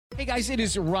Hey guys, it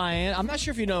is Ryan. I'm not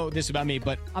sure if you know this about me,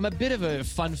 but I'm a bit of a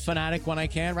fun fanatic when I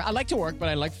can. I like to work, but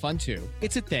I like fun too.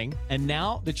 It's a thing. And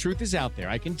now the truth is out there.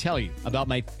 I can tell you about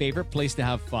my favorite place to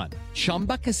have fun.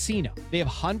 Chumba Casino. They have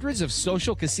hundreds of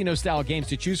social casino style games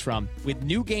to choose from with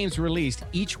new games released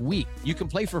each week. You can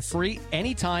play for free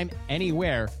anytime,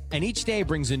 anywhere. And each day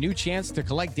brings a new chance to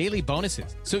collect daily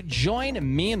bonuses. So join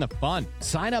me in the fun.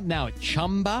 Sign up now at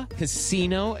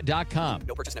ChumbaCasino.com.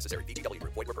 No purchase necessary. VGW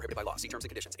Group. Void where prohibited by law. See terms and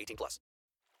conditions. 18+.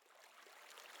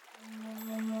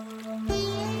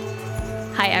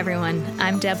 Hi everyone,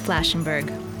 I'm Deb Flashenberg.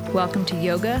 Welcome to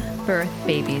Yoga, Birth,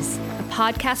 Babies, a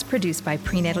podcast produced by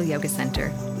Prenatal Yoga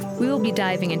Center. We will be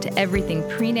diving into everything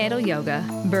prenatal yoga,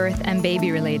 birth, and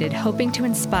baby related, hoping to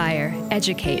inspire,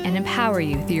 educate, and empower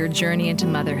you through your journey into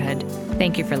motherhood.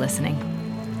 Thank you for listening.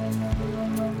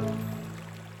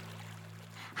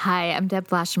 Hi, I'm Deb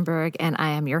Flashenberg, and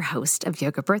I am your host of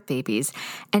Yoga Birth Babies.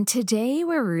 And today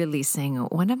we're releasing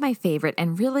one of my favorite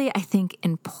and really, I think,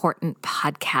 important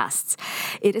podcasts.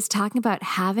 It is talking about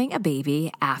having a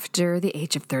baby after the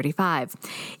age of 35.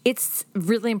 It's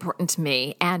really important to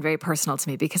me and very personal to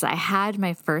me because I had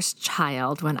my first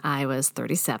child when I was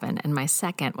 37 and my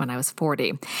second when I was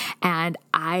 40. And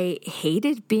I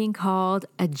hated being called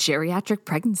a geriatric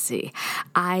pregnancy.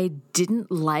 I didn't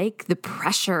like the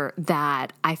pressure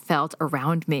that I felt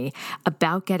around me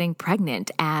about getting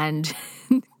pregnant and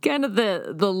kind of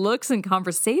the looks and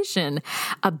conversation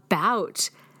about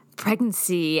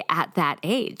pregnancy at that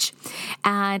age.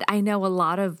 And I know a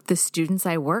lot of the students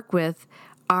I work with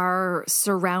are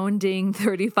surrounding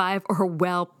 35 or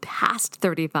well past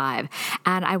 35.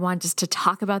 And I want us to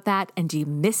talk about that and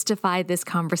demystify this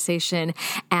conversation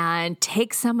and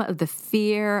take some of the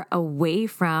fear away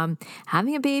from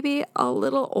having a baby a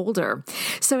little older.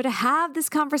 So to have this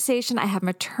conversation, I have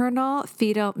maternal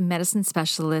fetal medicine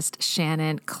specialist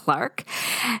Shannon Clark.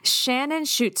 Shannon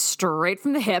shoots straight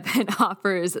from the hip and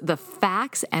offers the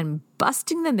facts and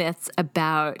busting the myths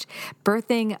about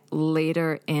birthing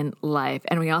later in life.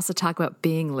 And we also talk about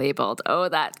being labeled. Oh,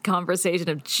 that conversation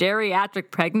of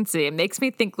geriatric pregnancy. It makes me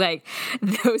think like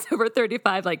those over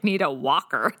 35 like need a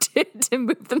walker to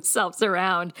move themselves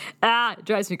around. It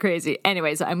drives me crazy.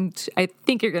 Anyways, I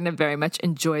think you're going to very much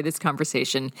enjoy this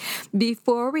conversation.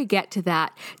 Before we get to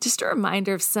that, just a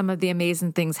reminder of some of the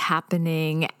amazing things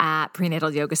happening at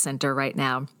Prenatal Yoga Center right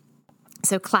now.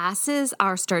 So classes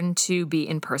are starting to be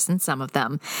in person, some of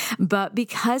them, but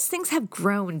because things have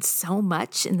grown so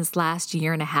much in this last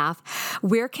year and a half,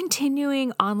 we're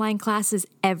continuing online classes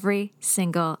every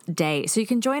single day. So you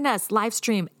can join us live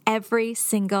stream every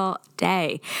single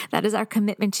day. That is our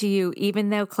commitment to you. Even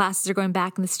though classes are going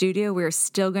back in the studio, we're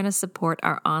still going to support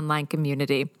our online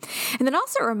community. And then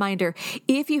also a reminder,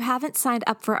 if you haven't signed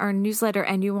up for our newsletter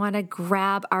and you want to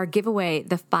grab our giveaway,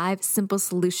 the 5 simple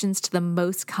solutions to the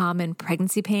most common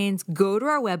pregnancy pains, go to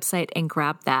our website and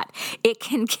grab that. It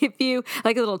can give you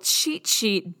like a little cheat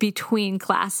sheet between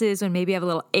classes when maybe you have a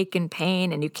little ache and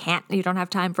pain and you don't have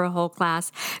time for a whole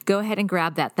class. Go ahead and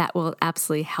grab that. That will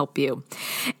absolutely help you.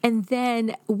 And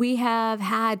then we have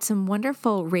had some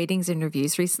wonderful ratings and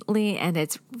reviews recently, and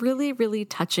it's really, really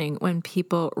touching when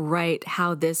people write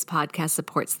how this podcast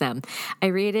supports them. I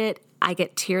read it. I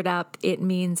get teared up. It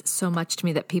means so much to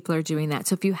me that people are doing that.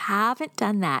 So if you haven't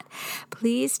done that,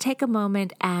 please take a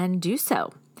moment and do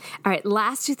so. All right,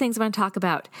 last 2 things I want to talk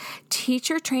about.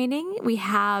 Teacher training. We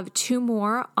have 2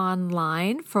 more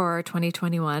online for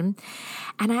 2021.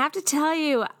 And I have to tell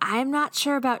you, I'm not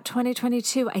sure about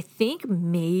 2022. I think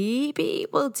maybe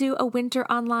we'll do a winter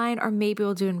online or maybe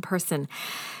we'll do in person.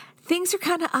 Things are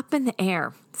kind of up in the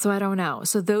air, so I don't know.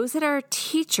 So those that are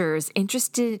teachers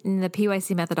interested in the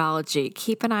PYC methodology,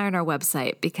 keep an eye on our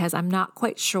website because I'm not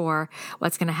quite sure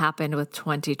what's going to happen with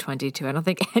 2022. I don't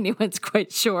think anyone's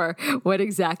quite sure what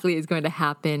exactly is going to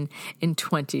happen in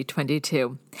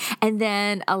 2022. And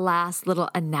then a last little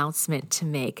announcement to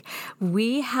make.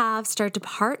 We have started to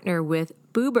partner with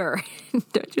Boober.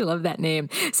 Don't you love that name?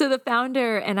 So the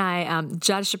founder and I,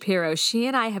 Judd Shapiro, she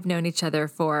and I have known each other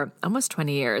for almost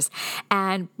 20 years.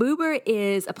 And Boober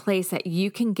is a place that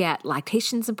you can get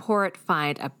lactation support,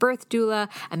 find a birth doula,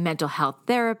 a mental health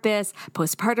therapist,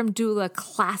 postpartum doula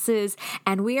classes,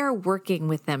 and we are working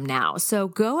with them now. So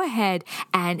go ahead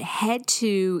and head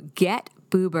to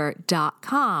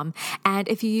getboober.com. And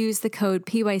if you use the code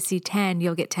PYC10,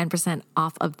 you'll get 10%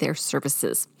 off of their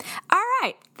services. All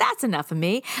right, that's enough of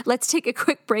me. Let's take a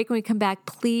quick break. When we come back,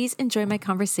 please enjoy my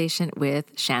conversation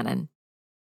with Shannon.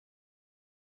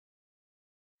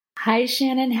 Hi,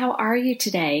 Shannon. How are you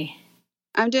today?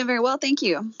 I'm doing very well, thank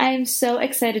you. I'm so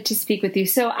excited to speak with you.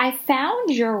 So I found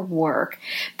your work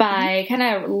by kind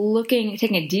of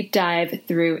taking a deep dive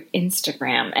through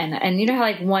Instagram, and you know how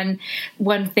like one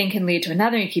thing can lead to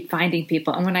another, and you keep finding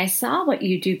people. And when I saw what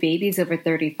you do, babies over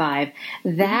 35,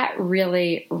 that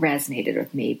really resonated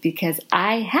with me because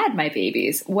I had my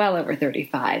babies well over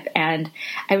 35, and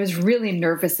I was really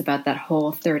nervous about that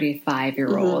whole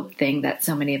 35-year-old thing that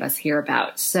so many of us hear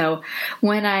about. So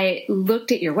when I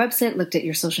looked at your website, looked at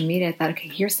your social media, I thought, okay,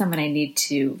 here's someone I need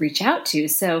to reach out to.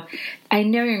 So I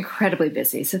know you're incredibly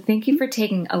busy. So thank you for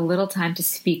taking a little time to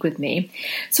speak with me.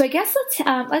 So I guess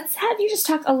let's have you just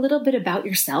talk a little bit about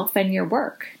yourself and your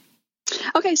work.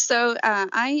 Okay, so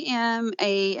I am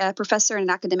a professor in an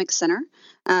academic center.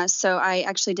 So I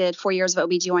actually did 4 years of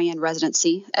OBGYN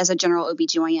residency as a general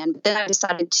OBGYN. But then I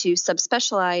decided to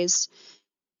subspecialize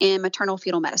in maternal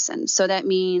fetal medicine. So that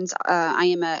means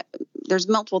there's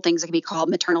multiple things that can be called: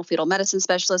 maternal fetal medicine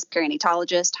specialist,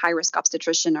 perinatologist, high-risk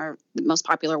obstetrician are the most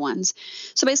popular ones.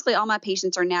 So basically all my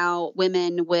patients are now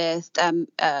women with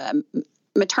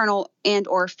maternal and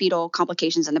or fetal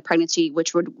complications in the pregnancy,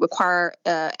 which would require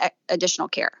additional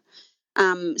care.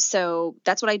 So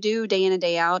that's what I do day in and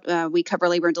day out. We cover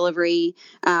labor and delivery.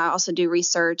 I also do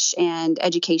research and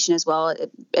education as well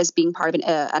as being part of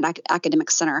an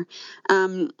academic center.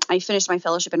 I finished my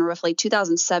fellowship in roughly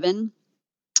 2007,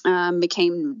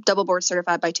 became double board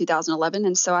certified by 2011.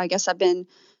 And so I guess I've been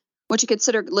what you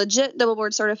consider legit double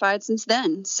board certified since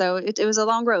then. So it was a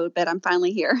long road, but I'm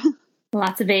finally here.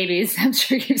 Lots of babies. I'm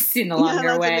sure you've seen along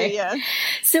your way.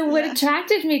 So what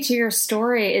attracted me to your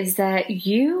story is that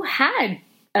you had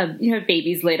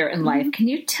babies later in life. Can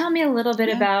you tell me a little bit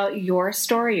about your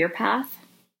story, your path?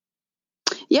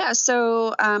 Yeah,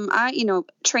 so I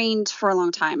trained for a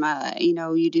long time.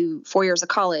 You do 4 years of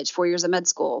college, 4 years of med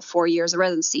school, 4 years of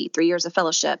residency, 3 years of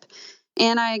fellowship.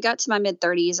 And I got to my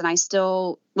mid-30s and I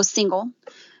still was single.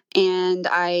 And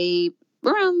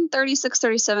around 36,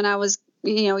 37, I was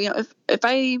if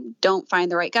I don't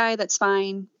find the right guy, that's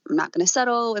fine. I'm not going to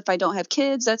settle. If I don't have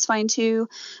kids, that's fine too.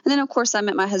 And then, of course, I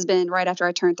met my husband right after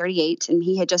I turned 38, and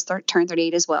he had just turned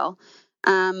 38 as well.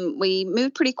 We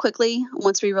moved pretty quickly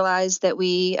once we realized that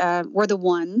we were the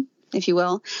one, if you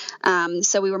will.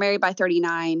 So we were married by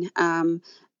 39.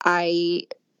 I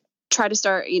tried to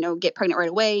start, get pregnant right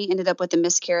away, ended up with a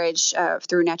miscarriage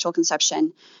through natural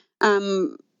conception.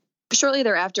 Shortly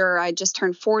thereafter, I just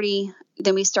turned 40.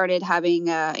 Then we started having,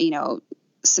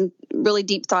 some really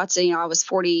deep thoughts. I was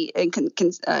 40 in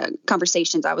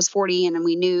conversations. I was 40 and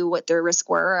we knew what their risks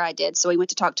were. I did. So we went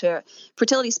to talk to a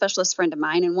fertility specialist friend of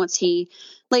mine. And once he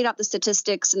laid out the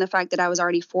statistics and the fact that I was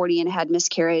already 40 and had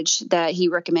miscarriage, that he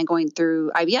recommended going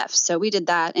through IVF. So we did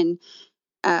that. And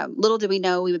little did we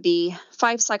know we would be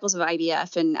 5 cycles of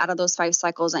IVF. And out of those 5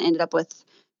 cycles, I ended up with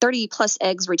 30 plus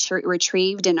eggs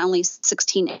retrieved, and only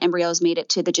 16 embryos made it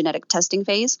to the genetic testing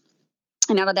phase.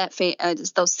 And out of that,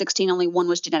 those 16, only 1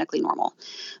 was genetically normal.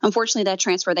 Unfortunately, that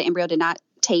transfer, the embryo did not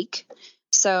take.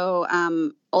 So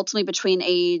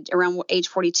ultimately, around age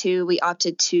 42, we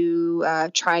opted to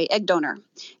try egg donor.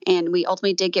 And we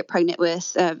ultimately did get pregnant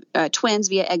with twins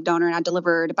via egg donor. And I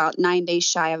delivered about 9 days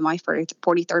shy of my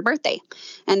 43rd birthday.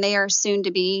 And they are soon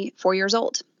to be 4 years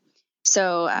old.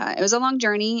 So it was a long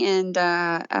journey and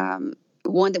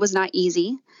one that was not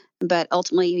easy. But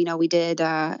ultimately, we did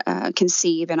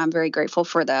conceive, and I'm very grateful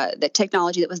for the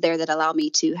technology that was there that allowed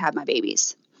me to have my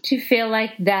babies. Do you feel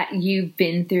like that you've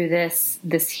been through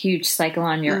this huge cycle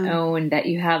on your own, that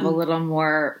you have a little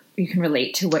more, you can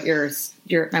relate to what your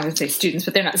I would say students,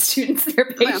 but they're not students, they're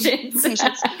patients.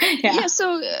 Yeah.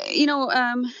 So,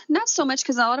 not so much,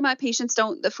 because a lot of my patients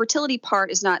the fertility part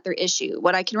is not their issue.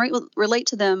 What I can relate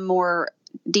to them more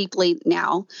deeply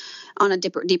now on a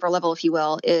deeper level, if you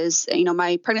will, is,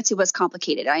 my pregnancy was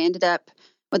complicated. I ended up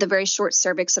with a very short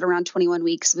cervix at around 21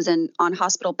 weeks, was on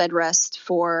hospital bed rest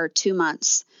for 2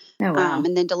 months. Oh, wow.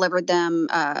 And then delivered them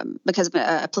because of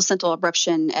a placental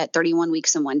abruption at 31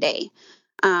 weeks and 1 day.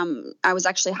 I was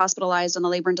actually hospitalized on the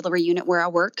labor and delivery unit where I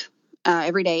work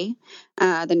every day.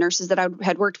 The nurses that I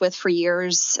had worked with for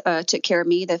years took care of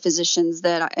me. The physicians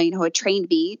that had trained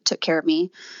me took care of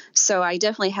me. So I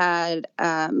definitely had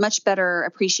much better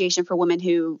appreciation for women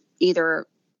who either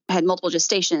had multiple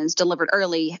gestations, delivered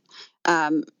early,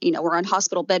 were on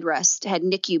hospital bed rest, had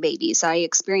NICU babies. I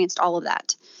experienced all of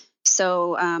that.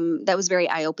 So that was very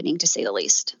eye-opening, to say the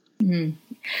least. Mm-hmm.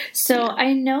 So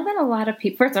I know that a lot of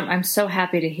people, first, I'm so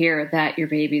happy to hear that your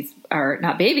babies are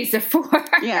not babies at 4.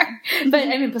 Yeah. But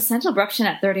I mean, placental abruption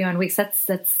at 31 weeks, that's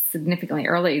significantly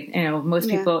early. Most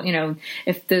people,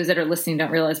 if those that are listening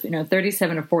don't realize, but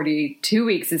 37 to 42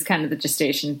 weeks is kind of the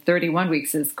gestation. 31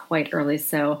 weeks is quite early.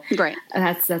 So right.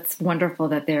 That's wonderful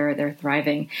that they're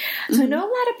thriving. So I know a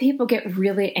lot of people get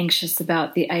really anxious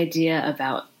about the idea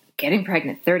about getting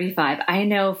pregnant 35. I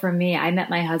know for me, I met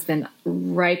my husband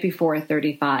right before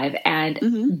 35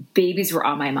 and babies were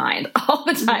on my mind all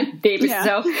the time. Babies.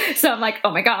 Yeah. So I'm like,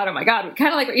 oh my God. Kind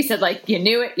of like what you said, like you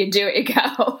knew it, you do it, you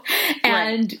go.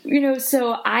 And,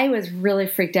 so I was really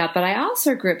freaked out, but I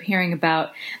also grew up hearing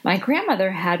about my grandmother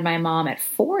had my mom at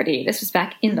 40. This was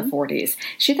back in the 40s.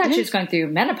 She thought she was going through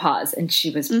menopause and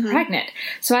she was pregnant.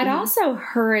 So I'd also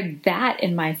heard that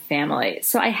in my family.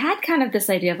 So I had kind of this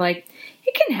idea of like,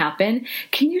 it can happen.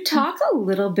 Can you talk a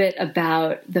little bit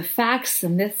about the facts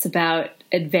and myths about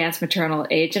advanced maternal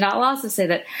age? And I'll also say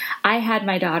that I had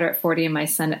my daughter at 40 and my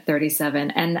son at 37.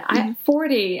 And at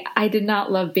 40, I did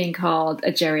not love being called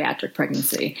a geriatric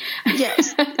pregnancy.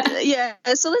 Yes. Yeah.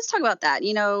 So let's talk about that.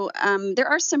 There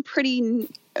are some pretty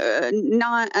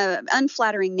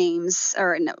unflattering names,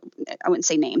 or no, I wouldn't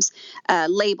say names,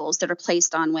 labels that are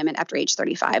placed on women after age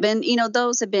 35. And,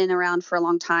 those have been around for a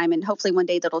long time, and hopefully one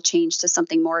day that'll change to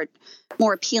something more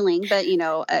appealing. But,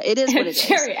 it is what it is.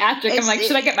 Geriatric. I'm like,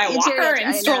 should I get my walker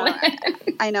and stroll in?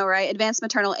 I know, right? Advanced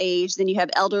maternal age. Then you have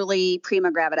elderly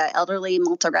prima gravida, elderly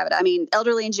multigravida. I mean,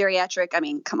 elderly and geriatric. I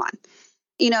mean, come on.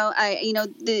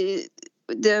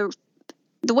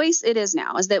 The way it is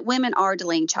now is that women are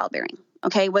delaying childbearing.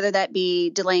 Okay, whether that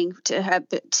be delaying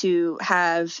to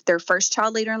have their first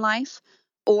child later in life,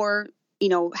 or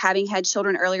having had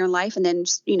children earlier in life and then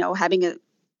having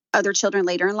other children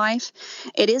later in life,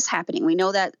 it is happening. We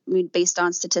know that based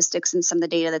on statistics and some of the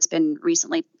data that's been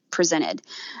recently presented.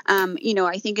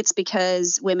 I think it's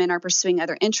because women are pursuing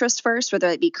other interests first, whether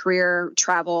it be career,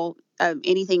 travel,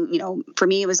 anything. For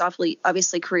me, it was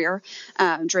obviously career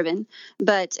driven,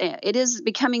 but it is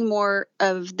becoming more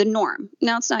of the norm.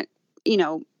 Now, it's not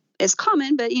is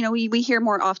common, but we hear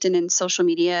more often in social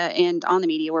media and on the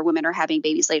media where women are having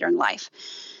babies later in life.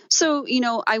 So,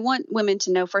 I want women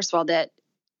to know, first of all, that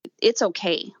it's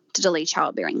okay to delay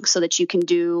childbearing so that you can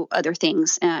do other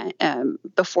things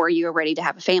before you're ready to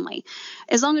have a family,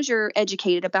 as long as you're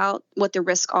educated about what the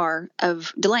risks are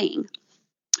of delaying.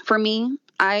 For me,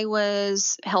 I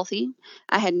was healthy.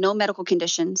 I had no medical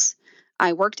conditions.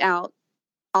 I worked out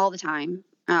all the time.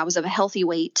 I was of a healthy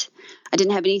weight. I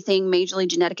didn't have anything majorly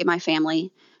genetic in my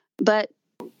family, but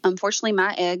unfortunately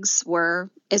my eggs were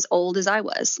as old as I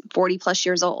was, 40 plus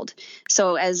years old.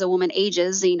 So as a woman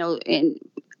ages, and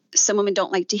some women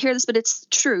don't like to hear this, but it's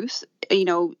truth.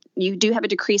 You do have a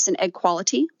decrease in egg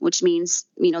quality, which means,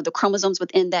 the chromosomes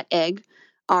within that egg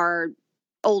are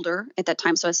older at that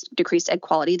time. So it's decreased egg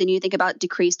quality. Then you think about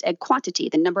decreased egg quantity,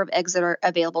 the number of eggs that are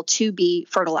available to be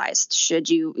fertilized should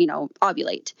you,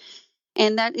 ovulate.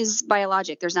 And that is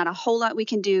biologic. There's not a whole lot we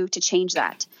can do to change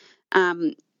that.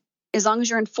 As long as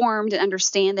you're informed and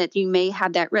understand that you may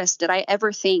have that risk. Did I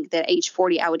ever think that at age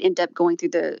 40, I would end up going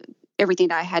through everything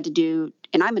that I had to do?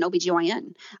 And I'm an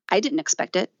OBGYN. I didn't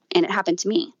expect it. And it happened to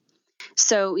me.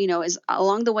 So, as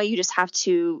along the way, you just have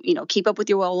to, keep up with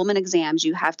your well woman exams.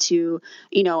 You have to,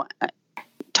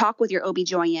 talk with your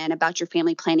OBGYN about your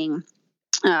family planning,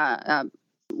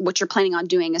 what you're planning on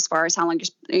doing as far as how long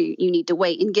you need to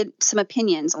wait, and get some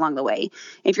opinions along the way.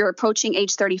 If you're approaching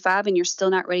age 35 and you're still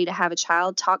not ready to have a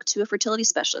child, talk to a fertility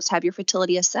specialist, have your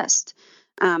fertility assessed.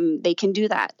 They can do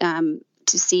that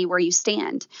to see where you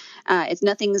stand. If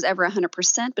nothing's ever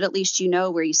 100%, but at least you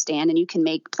know where you stand and you can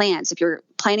make plans. If you're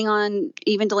planning on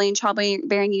even delaying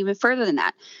childbearing even further than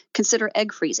that, consider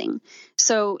egg freezing.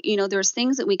 So, there's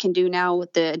things that we can do now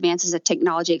with the advances of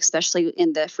technology, especially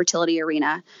in the fertility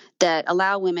arena, that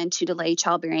allow women to delay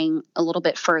childbearing a little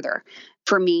bit further.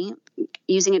 For me,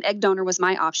 using an egg donor was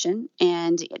my option.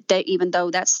 And that, even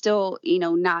though that's still,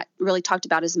 not really talked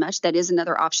about as much, that is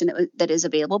another option that is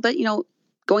available. But,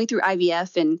 going through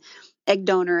IVF and egg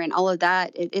donor and all of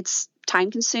that, it's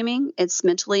time consuming, it's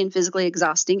mentally and physically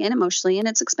exhausting, and emotionally, and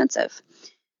it's expensive.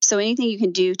 So anything you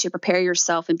can do to prepare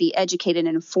yourself and be educated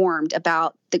and informed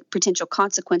about the potential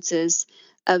consequences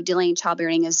of delaying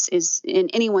childbearing is in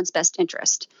anyone's best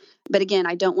interest. But again,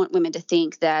 I don't want women to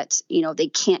think that, they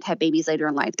can't have babies later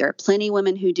in life. There are plenty of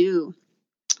women who do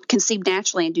conceive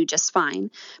naturally and do just fine.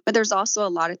 But there's also a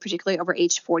lot of, particularly over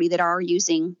age 40, that are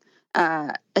using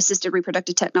assisted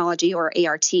reproductive technology, or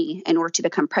ART, in order to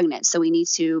become pregnant. So we need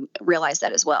to realize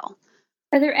that as well.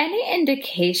 Are there any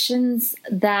indications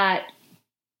that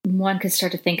one could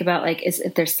start to think about, like,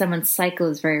 if there's someone's cycle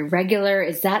is very regular,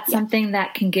 is that something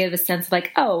that can give a sense of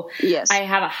like, oh, yes, I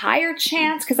have a higher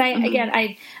chance? Because I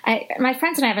my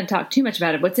friends and I haven't talked too much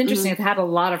about it. What's interesting is I had a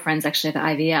lot of friends actually at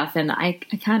the IVF, and I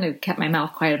kind of kept my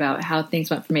mouth quiet about how things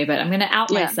went for me, but I'm going to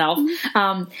out myself.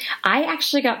 I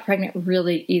actually got pregnant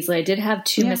really easily. I did have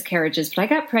 2 miscarriages, but I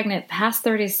got pregnant past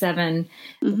 37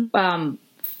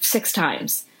 6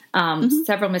 times,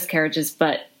 several miscarriages,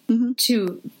 but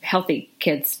 2 healthy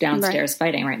kids downstairs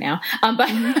fighting right now.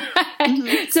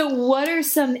 So what are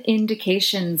some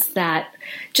indications that,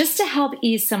 just to help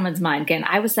ease someone's mind? Again,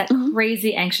 I was that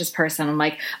crazy anxious person. I'm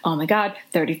like, oh my God,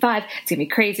 35, it's gonna be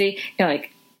crazy. You know,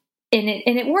 like, and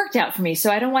it worked out for me. So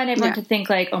I don't want everyone to think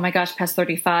like, oh my gosh, past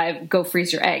 35, go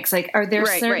freeze your eggs. Like, are there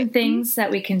certain things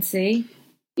that we can see?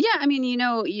 Yeah. I mean,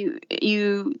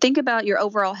 you think about your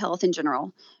overall health in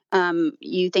general.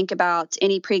 You think about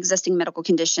any pre-existing medical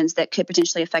conditions that could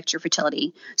potentially affect your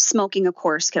fertility. Smoking, of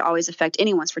course, could always affect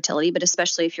anyone's fertility, but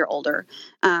especially if you're older.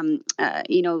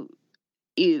 You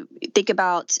think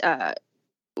about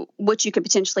what you could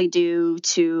potentially do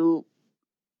to.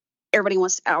 Everybody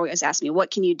always ask me,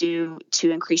 what can you do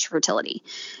to increase your fertility?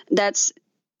 That's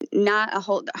not a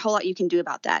whole lot you can do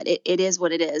about that. It is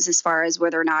what it is as far as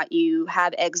whether or not you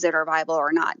have eggs that are viable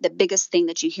or not. The biggest thing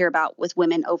that you hear about with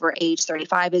women over age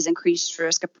 35 is increased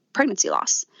risk of pregnancy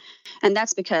loss. And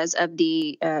that's because of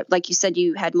the, like you said,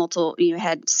 you had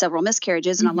several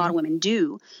miscarriages, and a lot of women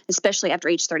do, especially after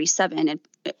age 37 and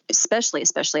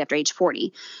especially after age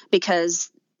 40,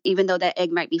 because even though that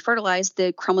egg might be fertilized,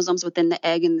 the chromosomes within the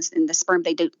egg and the sperm,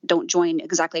 they don't join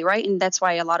exactly right. And that's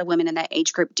why a lot of women in that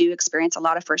age group do experience a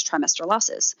lot of first trimester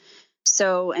losses.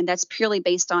 So, and that's purely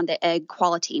based on the egg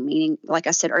quality, meaning, like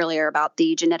I said earlier, about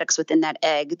the genetics within that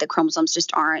egg, the chromosomes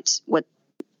just aren't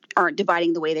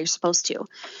dividing the way they're supposed to.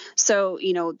 So,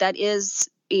 that is,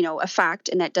 a fact,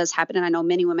 and that does happen. And I know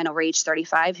many women over age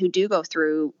 35 who do go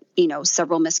through,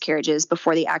 several miscarriages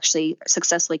before they actually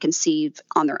successfully conceive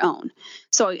on their own.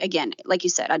 So again, like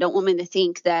you said, I don't want women to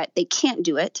think that they can't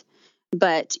do it,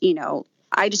 but,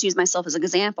 I just use myself as an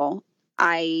example.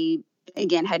 I,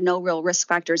 again, had no real risk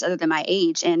factors other than my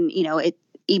age. And,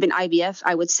 even IVF,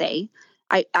 I would say,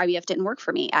 IVF didn't work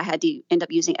for me. I had to end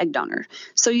up using egg donor.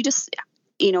 So you just,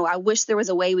 I wish there was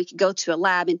a way we could go to a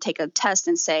lab and take a test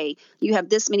and say, you have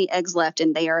this many eggs left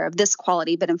and they are of this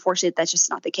quality, but unfortunately that's just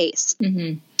not the case.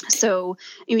 So,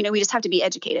 we just have to be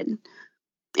educated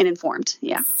and informed.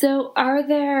 Yeah. So are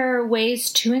there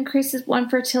ways to increase one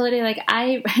fertility? Like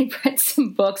I read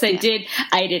some books. I did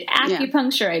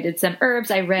acupuncture. I did some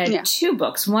herbs. I read 2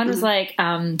 books. One was like,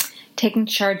 Taking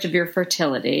Charge of Your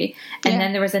Fertility. And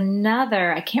then there was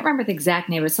another, I can't remember the exact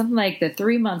name, it was something like the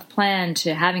 3-month plan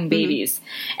to having babies.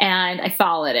 And I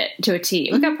followed it to a T.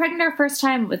 We got pregnant our first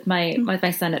time with my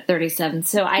son at 37.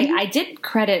 So I did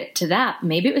credit to that.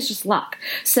 Maybe it was just luck.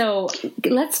 So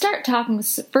let's start talking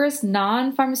first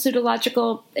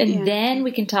non-pharmacological, and then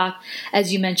we can talk,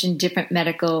 as you mentioned, different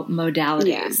medical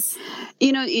modalities.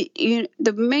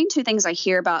 The main 2 things I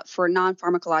hear about for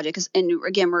non-pharmacologic, and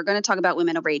again, we're going to talk about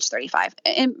women over age 35.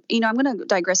 And, I'm going to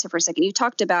digress here for a second. You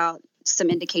talked about some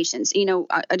indications.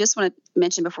 I just want to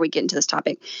mention before we get into this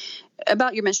topic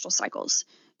about your menstrual cycles.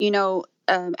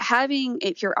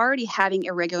 If you're already having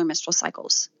irregular menstrual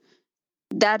cycles,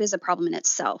 that is a problem in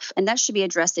itself. And that should be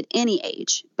addressed at any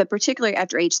age, but particularly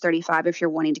after age 35 if you're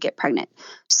wanting to get pregnant.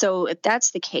 So if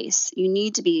that's the case, you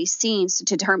need to be seen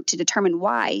to determine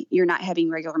why you're not having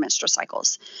regular menstrual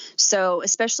cycles. So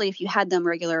especially if you had them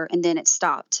regular and then it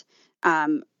stopped,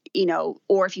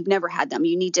 or if you've never had them,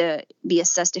 you need to be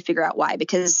assessed to figure out why.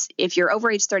 Because if you're over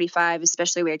age 35,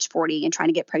 especially over age 40 and trying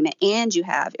to get pregnant and you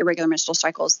have irregular menstrual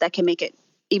cycles, that can make it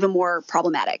even more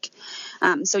problematic.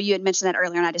 So you had mentioned that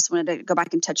earlier, and I just wanted to go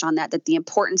back and touch on that the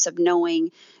importance of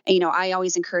knowing, I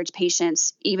always encourage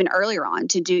patients even earlier on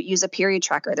to use a period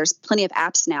tracker. There's plenty of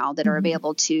apps now that are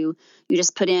available you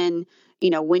just put in,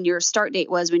 when your start date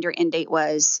was, when your end date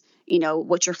was,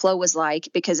 what your flow was like,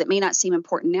 because it may not seem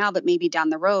important now, but maybe down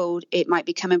the road it might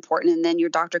become important. And then your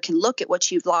doctor can look at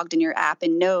what you've logged in your app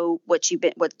and know what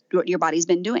your body's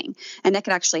been doing. And that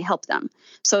could actually help them.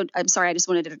 So I'm sorry, I just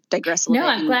wanted to digress a little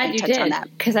bit. No, I'm glad you did,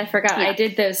 because I forgot. I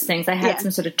did those things. I had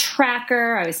some sort of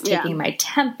tracker. I was taking my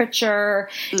temperature.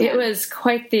 It was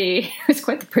quite the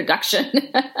production.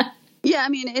 Yeah.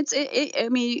 I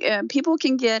mean, people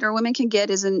can get, or women can get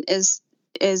is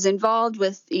involved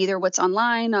with either what's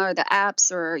online or the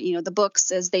apps or, the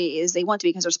books as they want to be,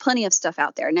 because there's plenty of stuff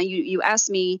out there. Now you asked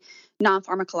me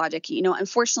non-pharmacologic,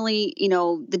 unfortunately,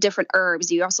 the different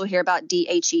herbs, you also hear about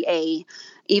DHEA,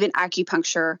 even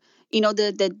acupuncture,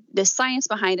 the science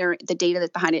behind it, or the data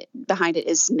that's behind it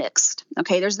is mixed.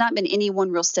 Okay, there's not been any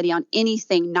one real study on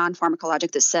anything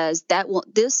non-pharmacologic that says that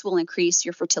this will increase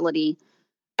your fertility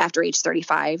after age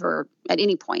 35 or at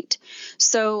any point.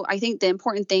 So I think the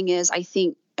important thing is, I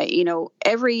think,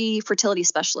 every fertility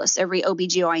specialist, every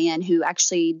OBGYN who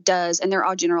actually does, and they're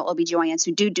all general OBGYNs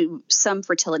who do some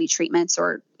fertility treatments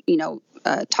or,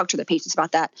 talk to their patients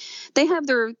about that. They have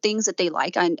their things that they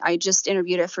like. I just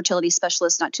interviewed a fertility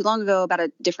specialist not too long ago about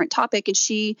a different topic, and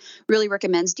she really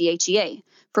recommends DHEA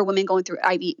for women going through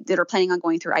that are planning on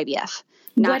going through IVF.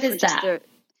 What is that?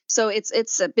 So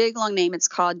it's a big long name. It's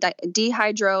called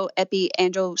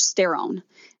dihydroepiandrosterone,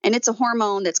 and it's a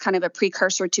hormone that's kind of a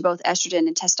precursor to both estrogen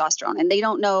and testosterone. And they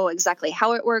don't know exactly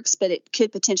how it works, but it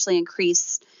could potentially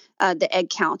increase the egg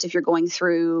count if you're going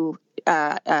through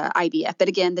IVF. But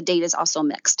again, the data is also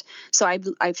mixed. So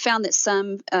I've found that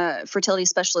some fertility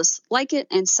specialists like it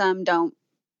and some don't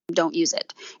use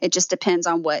it. It just depends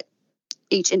on what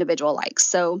each individual likes.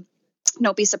 So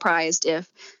don't be surprised if,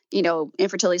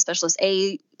 infertility specialist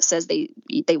A says they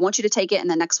want you to take it, and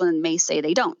the next one may say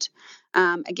they don't.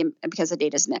 Again, because the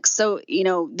data is mixed. So,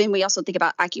 then we also think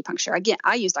about acupuncture. Again,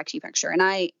 I used acupuncture, and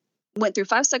I went through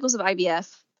 5 cycles of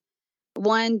IVF,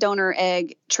 1 donor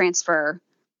egg transfer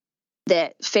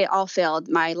that all failed.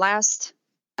 My last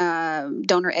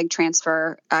donor egg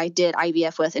transfer I did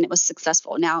IVF with, and it was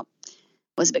successful. Now,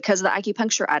 was it because of the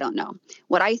acupuncture? I don't know.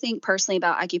 What I think personally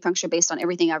about acupuncture, based on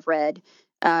everything I've read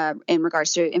in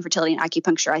regards to infertility and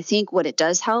acupuncture, I think what it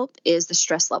does help is the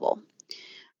stress level.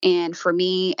 And for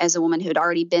me, as a woman who had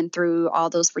already been through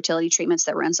all those fertility treatments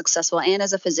that were unsuccessful, and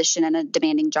as a physician in a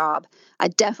demanding job, I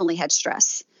definitely had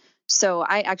stress. So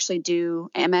I actually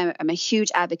I'm a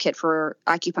huge advocate for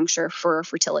acupuncture for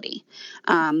fertility.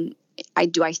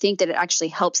 I think that it actually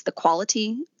helps the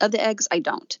quality of the eggs? I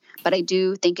don't. But I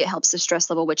do think it helps the stress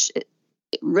level, which it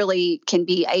really can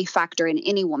be a factor in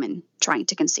any woman trying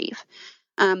to conceive.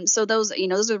 So those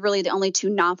are really the only 2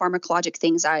 non-pharmacologic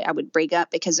things I would bring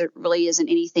up, because there really isn't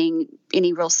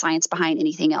any real science behind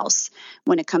anything else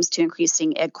when it comes to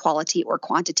increasing egg quality or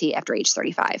quantity after age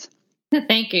 35.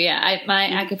 Thank you. Yeah, my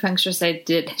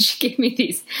acupuncturist, she gave me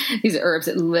these herbs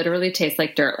that literally taste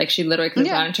like dirt. Like, she literally could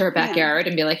have gone into her backyard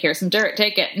and be like, "Here's some dirt,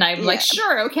 take it." And I'm like,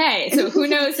 "Sure, okay." So who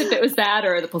knows if it was that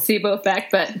or the placebo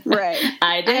effect, but right.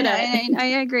 I did it. I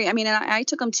agree. I mean, I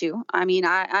took them too. I mean,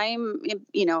 I'm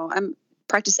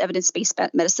practice evidence-based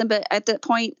medicine, but at that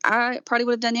point, I probably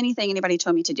would have done anything anybody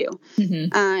told me to do.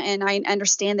 Mm-hmm. And I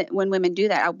understand that when women do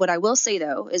that. What I will say,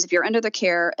 though, is if you're under the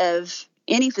care of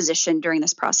any physician during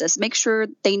this process, make sure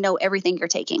they know everything you're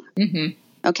taking.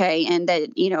 Mm-hmm. Okay. And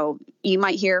that, you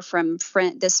might hear from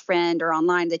this friend or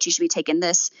online that you should be taking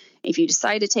this. If you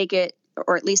decide to take it,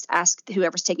 or at least ask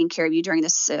whoever's taking care of you during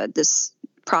this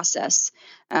process,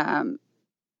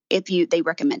 if they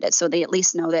recommend it, so they at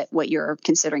least know that what you're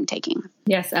considering taking.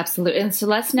 Yes, absolutely. And so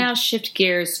let's now shift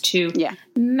gears to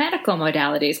medical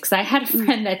modalities, because I had a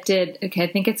friend that did, I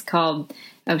think it's called,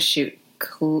 Clomid.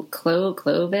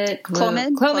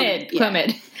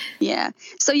 Yeah.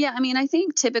 So, I mean, I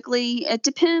think typically it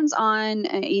depends on,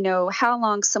 how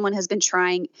long someone has been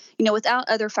trying, without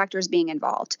other factors being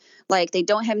involved. Like, they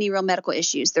don't have any real medical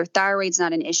issues. Their thyroid's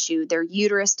not an issue. Their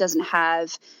uterus doesn't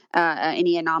have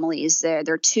any anomalies.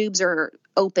 Their tubes are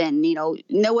open,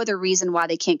 no other reason why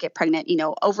they can't get pregnant,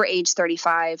 over age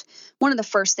 35. One of the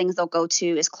first things they'll go to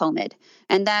is Clomid.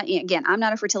 And that, again, I'm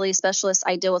not a fertility specialist.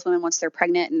 I deal with women once they're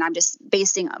pregnant, and I'm just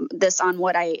basing this on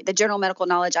the general medical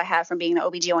knowledge I have from being an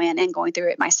OBGYN and going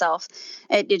through it myself.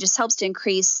 It just helps to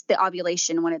increase the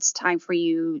ovulation when it's time for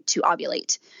you to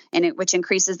ovulate, which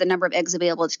increases the number of eggs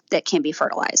available that can be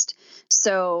fertilized.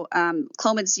 So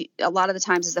Clomid, a lot of the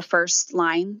times, is the first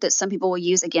line that some people will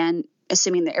use, again,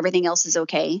 assuming that everything else is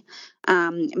okay.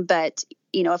 But,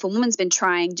 if a woman's been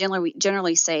trying,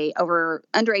 generally say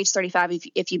under age 35,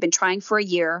 if you've been trying for a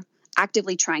year,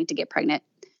 actively trying to get pregnant,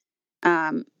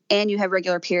 and you have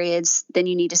regular periods, then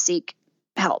you need to seek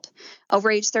help.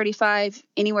 Over age 35,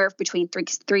 anywhere between 3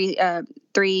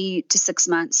 to 6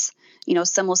 months.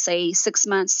 Some will say 6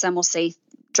 months, some will say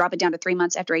drop it down to 3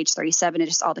 months after age 37. It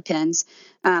just all depends.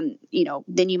 Then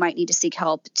you might need to seek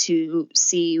help to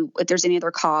see if there's any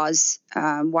other cause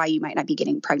why you might not be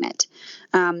getting pregnant.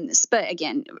 But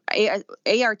again,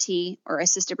 ART, or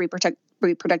assisted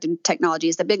reproductive technology,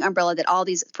 is the big umbrella that all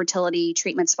these fertility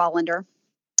treatments fall under.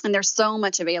 And there's so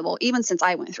much available, even since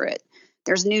I went through it.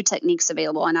 There's new techniques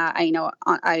available. And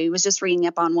I was just reading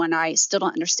up on one. I still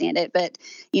don't understand it, but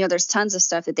there's tons of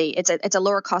stuff that it's a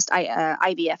lower cost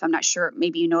IVF. I'm not sure,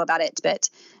 maybe you know about it, but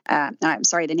I'm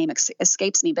sorry, the name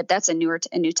escapes me, but that's a new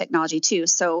technology too.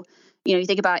 So, You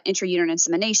think about intrauterine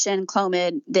insemination,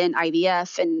 Clomid, then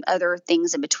IVF, and other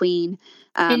things in between.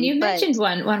 And you mentioned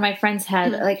one of my friends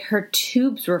had like her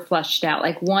tubes were flushed out.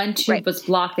 Like one tube was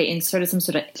blocked. They inserted some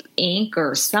sort of ink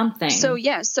or something. So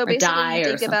basically you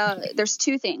think about, there's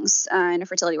two things in a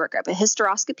fertility workup. A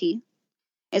hysteroscopy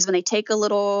is when they take a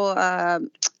little,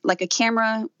 like a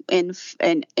camera and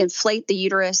inflate the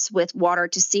uterus with water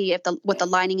to see what the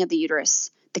lining of the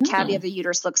uterus, the cavity of the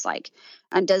uterus looks like.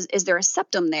 And is there a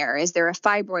septum there? Is there a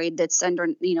fibroid that's under,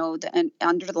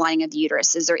 under the lining of the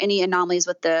uterus? Is there any anomalies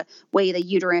with the way the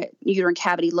uterine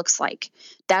cavity looks like?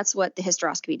 That's what the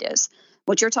hysteroscopy does.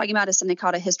 What you're talking about is something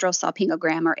called a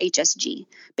hysterosalpingogram, or HSG.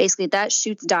 Basically, that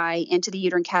shoots dye into the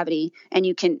uterine cavity, and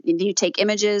you take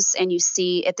images and you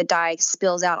see if the dye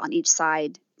spills out on each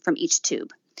side from each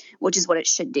tube, which is what it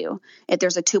should do. If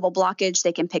there's a tubal blockage,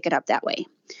 they can pick it up that way.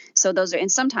 So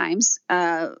and sometimes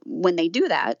when they do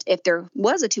that, if there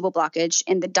was a tubal blockage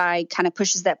and the dye kind of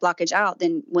pushes that blockage out,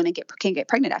 then women can get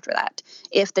pregnant after that,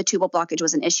 if the tubal blockage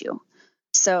was an issue.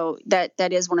 So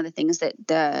that is one of the things that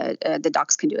the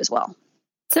docs can do as well.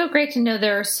 So great to know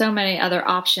there are so many other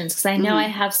options, because I know I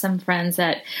have some friends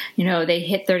that, they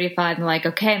hit 35 and like,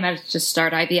 okay, I'm going to just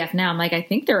start IVF now. I'm like, I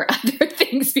think there are other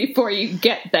things before you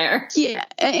get there. Yeah,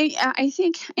 I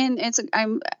think, and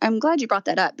I'm glad you brought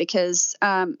that up, because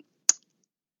IVF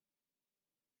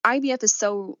is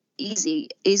so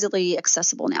easily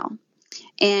accessible now.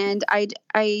 And I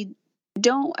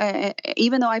don't,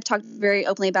 even though I've talked very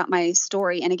openly about my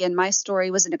story, and again, my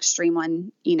story was an extreme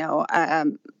one,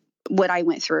 what I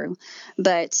went through.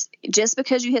 But just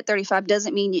because you hit 35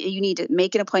 doesn't mean you need to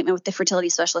make an appointment with the fertility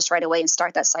specialist right away and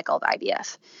start that cycle of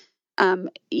IVF.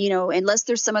 Unless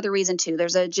there's some other reason to.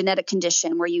 There's a genetic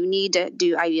condition where you need to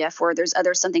do IVF, or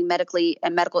there's something a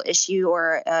medical issue,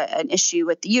 or an issue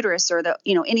with the uterus, or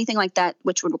anything like that,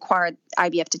 which would require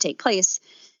IVF to take place.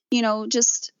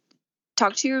 Just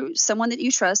talk to someone that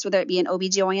you trust, whether it be an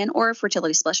OBGYN or a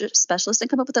fertility specialist, and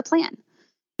come up with a plan.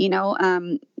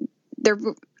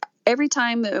 Every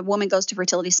time a woman goes to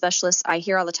fertility specialists, I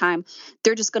hear all the time,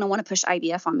 they're just going to want to push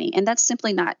IVF on me. And that's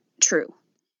simply not true.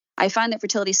 I find that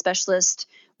fertility specialists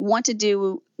want to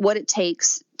do what it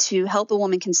takes to help a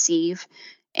woman conceive,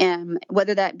 and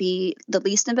whether that be the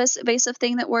least invasive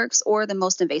thing that works or the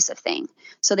most invasive thing.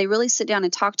 So they really sit down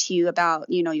and talk to you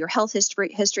about, your health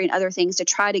history and other things to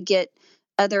try to get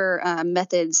other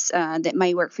methods that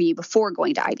may work for you before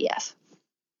going to IVF.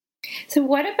 So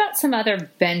what about some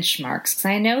other benchmarks? Because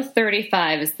I know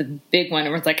 35 is the big one.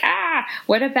 Everyone's like,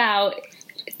 what about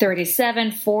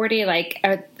 37, 40?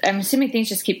 I'm assuming things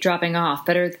just keep dropping off,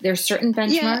 but are there certain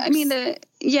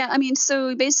benchmarks?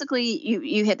 So basically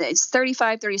you hit that. It's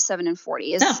 35, 37, and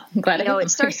 40. I'm glad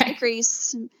it starts to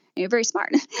decrease. You're very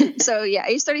smart. So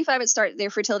age 35,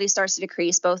 their fertility starts to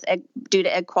decrease, both due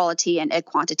to egg quality and egg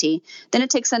quantity. Then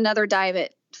it takes another dive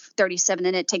at 37,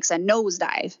 and it takes a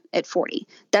nosedive at 40.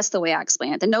 That's the way I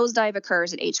explain it. The nosedive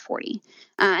occurs at age 40,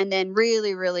 and then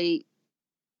really, really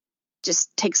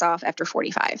just takes off after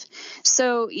 45.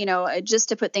 So, just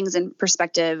to put things in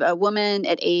perspective, a woman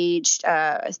at age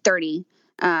 30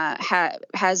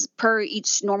 has, per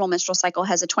each normal menstrual cycle,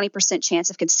 has a 20% chance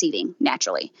of conceiving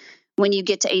naturally. When you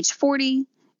get to age 40,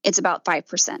 it's about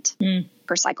 5%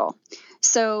 per cycle.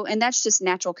 So, and that's just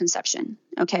natural conception.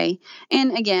 Okay.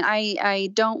 And again, I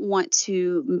don't want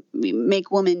to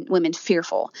make women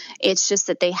fearful. It's just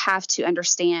that they have to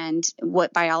understand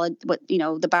what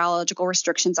the biological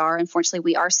restrictions are. Unfortunately,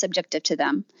 we are subject to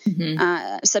them.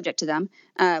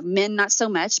 Men, not so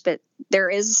much, but there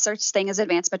is such thing as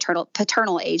advanced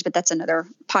paternal age, but that's another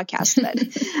podcast. But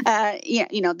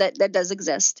that does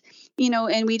exist.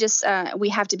 And we just we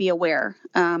have to be aware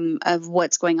of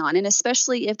what's going on, and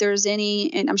especially if there's any.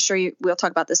 And I'm sure we'll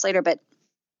talk about this later, but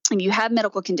if you have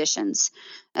medical conditions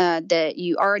that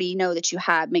you already know that you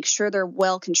have, make sure they're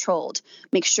well controlled.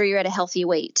 Make sure you're at a healthy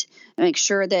weight. Make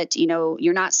sure that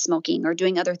you're not smoking or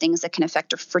doing other things that can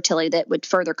affect your fertility that would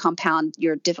further compound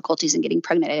your difficulties in getting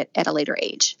pregnant at a later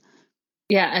age.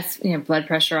 Yeah, it's, blood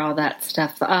pressure, all that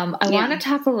stuff. I want to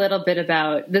talk a little bit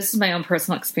about, this is my own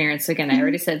personal experience. Again, I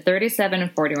already said 37 and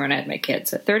 40 when I had my kids.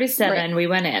 So 37, we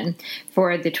went in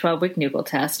for the 12-week Nugel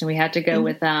test, and we had to go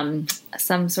with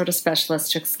some sort of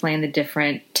specialist to explain the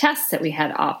different tests that we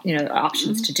had,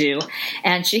 options to do.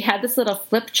 And she had this little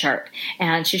flip chart,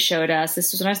 and she showed us,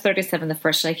 this was when I was 37, the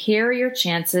first, here are your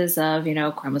chances of,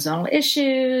 chromosomal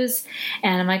issues.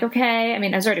 And I'm like, okay.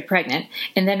 I was already pregnant.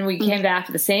 And then we came back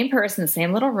to the same person, the same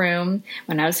little room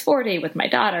when I was 40 with my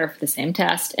daughter for the same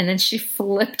test. And then she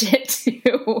flipped it to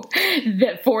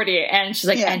the 40, and she's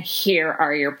like, and here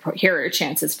are your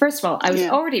chances. First of all, I was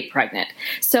already pregnant.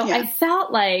 So I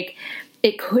felt like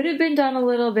it could have been done a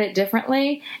little bit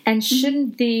differently. And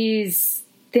shouldn't these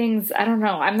things, I don't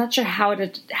know, I'm not sure how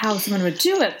someone would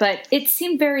do it, but it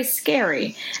seemed very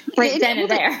scary then and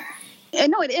there.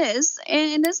 No, it is.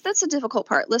 And that's a difficult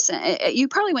part. Listen, you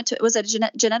probably went to, was it a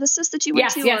geneticist that you went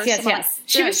to? Yes.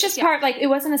 She was just part, like, it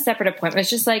wasn't a separate appointment. It's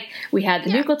just like, we had the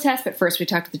nuchal test, but first we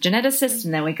talked to the geneticist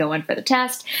and then we go in for the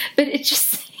test. But it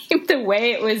just seemed the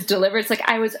way it was delivered. It's like,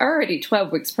 I was already 12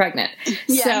 weeks pregnant.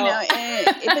 Yeah, so.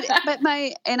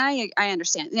 I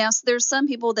understand. Now, there's some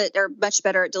people that are much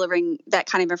better at delivering that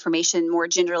kind of information more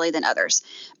gingerly than others,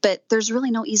 but there's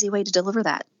really no easy way to deliver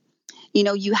that.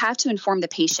 You have to inform the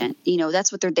patient.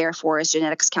 That's what they're there for, is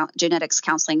genetics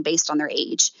counseling based on their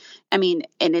age. I mean,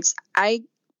 and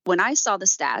when I saw the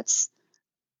stats,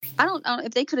 I don't know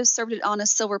if they could have served it on a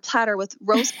silver platter with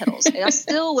rose petals. I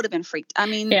still would have been freaked. I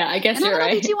mean, yeah, I guess you're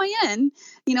right.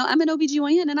 I'm an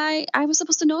OBGYN, and I was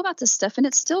supposed to know about this stuff, and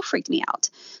it still freaked me out.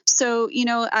 So,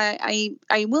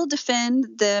 I will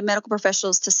defend the medical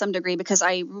professionals to some degree, because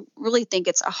I really think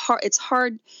it's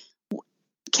hard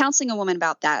counseling a woman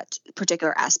about that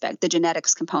particular aspect, the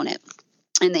genetics component,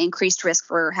 and the increased risk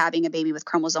for having a baby with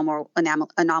chromosomal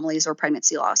anomalies or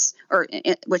pregnancy loss,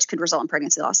 which could result in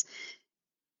pregnancy loss.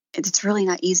 It's really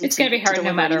not easy. It's going to be hard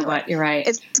no matter what. You're right.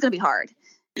 It's going to be hard.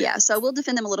 Yeah. So I will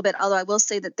defend them a little bit, although I will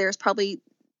say that there's probably,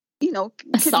 could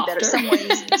be better some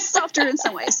ways, softer in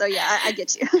some ways. So yeah, I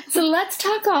get you. So let's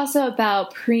talk also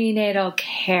about prenatal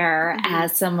care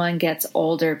as someone gets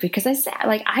older, because I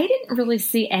didn't really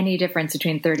see any difference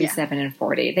between 37 and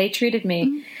 40. They treated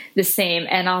me the same.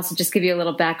 And also, just give you a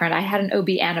little background, I had an OB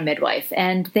and a midwife,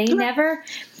 and they never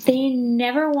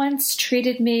once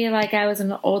treated me like I was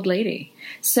an old lady.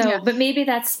 So, but maybe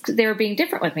they were being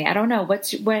different with me. I don't know.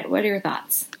 What are your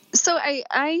thoughts? So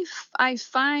I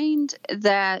find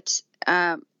that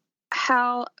I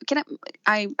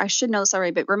should know this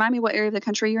already, but remind me what area of the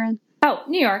country you're in. Oh,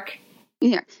 New York.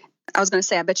 Yeah, I was going to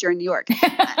say I bet you're in New York,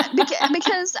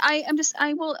 because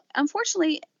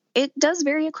unfortunately, it does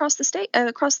vary across the state,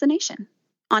 across the nation,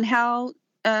 on how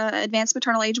advanced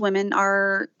maternal age women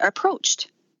are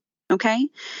approached. Okay.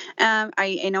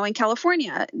 I know in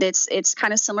California, it's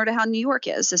kind of similar to how New York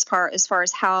is as far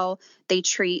as how they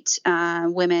treat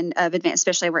women of advanced,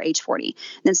 especially over age 40. And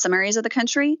then some areas of the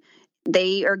country,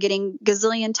 they are getting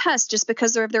gazillion tests just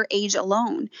because they're of their age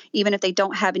alone, even if they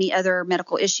don't have any other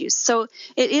medical issues. So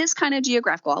it is kind of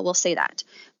geographical. I will say that.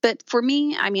 But for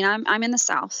me, I mean, I'm in the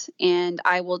South, and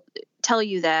I will tell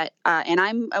you that, and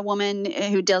I'm a woman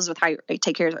who deals with high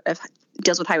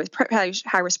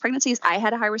risk pregnancies. I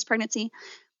had a high risk pregnancy.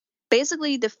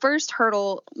 Basically, the first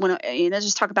hurdle, let's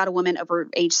just talk about a woman over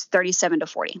age 37 to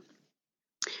 40.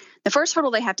 The first hurdle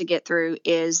they have to get through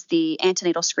is the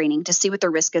antenatal screening to see what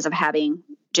the risk is of having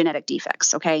genetic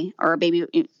defects, okay? Or a baby,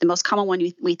 the most common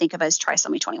one we think of as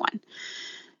trisomy 21.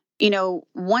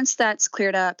 Once that's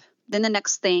cleared up, then the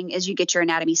next thing is you get your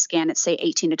anatomy scan at, say,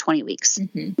 18 to 20 weeks.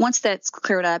 Once that's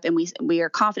cleared up and we are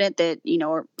confident that,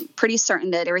 are pretty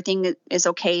certain that everything is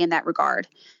okay in that regard,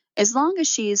 as long as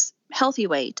she's healthy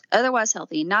weight, otherwise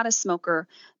healthy, not a smoker,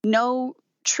 no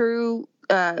true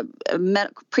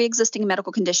pre-existing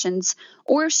medical conditions,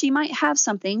 or she might have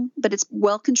something, but it's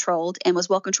well controlled and was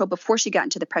well controlled before she got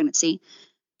into the pregnancy,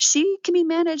 she can be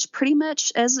managed pretty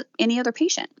much as any other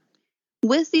patient,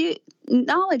 with the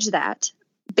knowledge that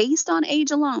based on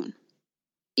age alone,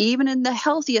 even in the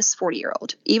healthiest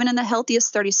 40-year-old, even in the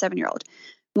healthiest 37-year-old,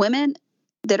 women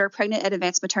that are pregnant at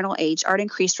advanced maternal age are at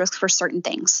increased risk for certain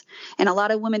things. And a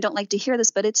lot of women don't like to hear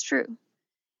this, but it's true.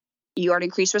 You are at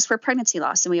increased risk for pregnancy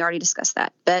loss, and we already discussed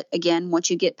that. But again, once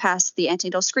you get past the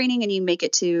antenatal screening and you make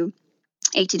it to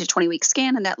 18 to 20 week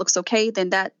scan and that looks okay, then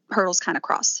that hurdle's kind of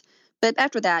crossed. But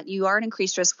after that, you are at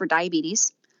increased risk for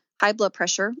diabetes, high blood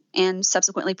pressure, and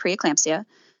subsequently preeclampsia,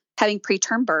 having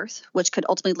preterm birth, which could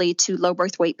ultimately lead to low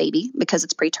birth weight baby because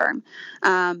it's preterm,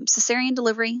 cesarean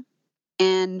delivery,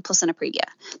 and placenta previa.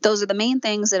 Those are the main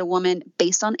things that a woman,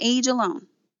 based on age alone,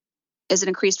 is an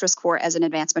increased risk for as an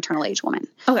advanced maternal age woman.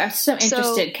 Oh, I'm so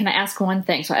interested. Can I ask one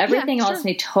thing? So everything else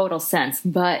made total sense,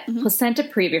 but placenta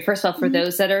previa, first of all, for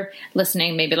those that are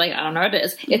listening, maybe like, I don't know what it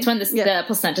is. It's when the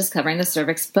placenta is covering the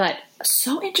cervix, but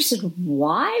so interested.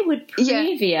 Why would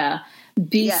previa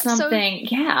be something?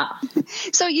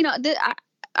 So,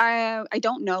 I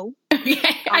don't know.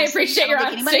 I appreciate your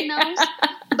honesty. Anybody knows.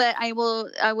 But I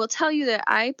will tell you that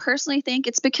I personally think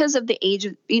it's because of the age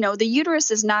of, the uterus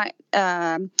is not,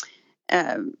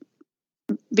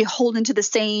 beholden to the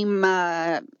same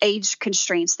age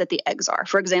constraints that the eggs are.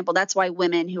 For example, that's why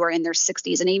women who are in their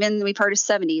 60s, and even we've heard of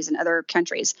 70s in other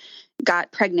countries,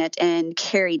 got pregnant and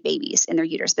carried babies in their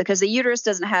uterus, because the uterus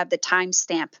doesn't have the time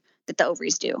stamp that the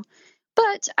ovaries do.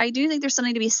 But I do think there's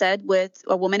something to be said with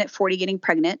a woman at 40 getting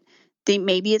pregnant.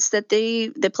 Maybe it's that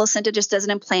the placenta just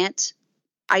doesn't implant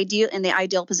in the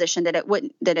ideal position that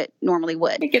it normally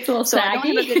would. It gets a little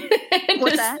saggy.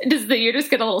 Does the uterus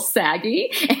get a little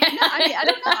saggy? No, I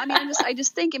don't know. I mean, I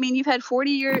just think, you've had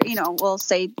 40 years, we'll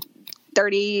say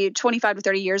 25 to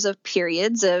 30 years of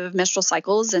periods of menstrual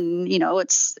cycles, and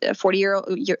it's a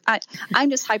 40-year-old. I'm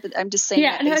just saying.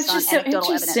 Yeah, no, it's just so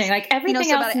interesting. Like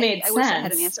everything else made sense. I wish I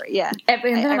had an answer. Yeah,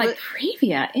 I'm like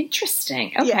Previa,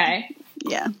 interesting. Okay,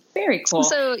 yeah, very cool.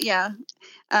 So yeah.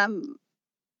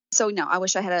 So no, I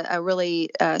wish I had a really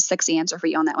sexy answer for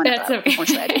you on that one. That's okay.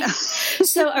 Unfortunately,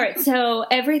 So, all right. So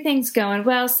everything's going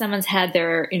well. Someone's had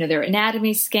their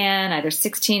anatomy scan, either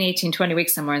 16, 18, 20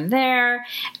 weeks, somewhere in there,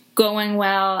 going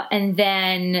well. And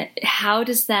then how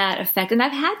does that affect? And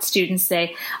I've had students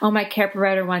say, oh, my care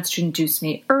provider wants to induce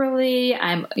me early.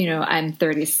 I'm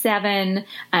 37.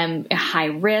 I'm high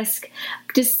risk.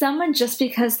 Does someone, just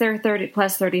because they're 30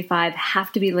 plus 35,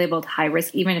 have to be labeled high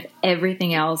risk, even if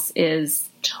everything else is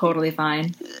totally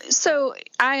fine? So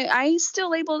I still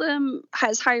label them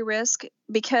as high risk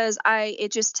because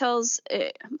it just tells,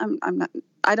 first of all,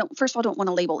 I don't want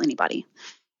to label anybody.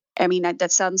 I mean,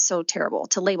 that sounds so terrible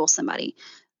to label somebody.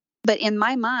 But in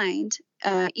my mind,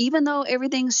 even though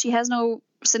she has no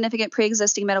significant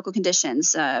pre-existing medical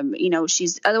conditions,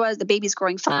 otherwise the baby's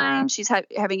growing fine, she's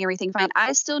having everything fine,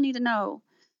 I still need to know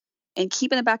and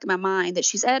keep in the back of my mind that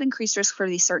she's at increased risk for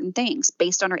these certain things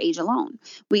based on her age alone.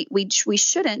 We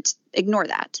shouldn't ignore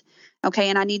that. Okay.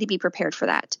 And I need to be prepared for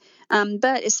that.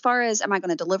 But as far as, am I going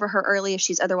to deliver her early if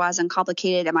she's otherwise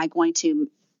uncomplicated? Am I going to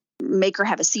make her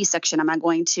have a C-section? Am I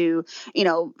going to,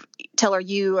 tell her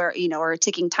or a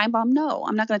ticking time bomb? No,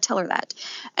 I'm not going to tell her that.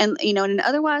 And, in an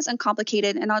otherwise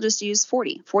uncomplicated, and I'll just use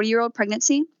 40-year-old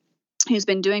pregnancy who's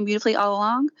been doing beautifully all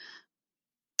along,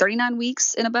 39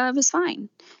 weeks and above is fine.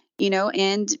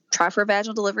 And try for a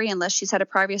vaginal delivery unless she's had a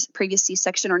previous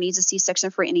C-section or needs a C-section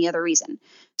for any other reason.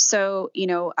 So, you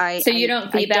don't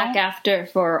VBAC after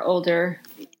for older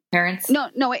parents? No.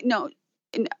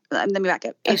 Let me back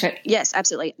up. Okay. Yes,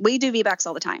 absolutely. We do VBACs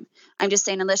all the time. I'm just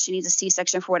saying, unless she needs a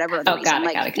C-section for whatever other reason.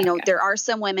 Got it. There are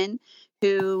some women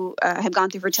who have gone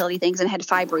through fertility things and had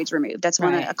fibroids removed. That's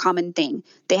a common thing.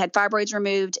 They had fibroids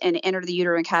removed and entered the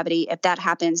uterine cavity. If that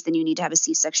happens, then you need to have a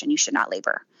C-section. You should not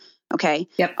labor. Okay.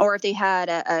 Yep. Or if they had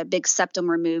a big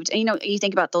septum removed, and you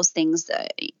think about those things.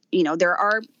 There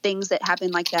are things that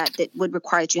happen like that would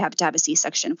require that you have to have a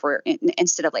C-section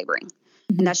instead of laboring,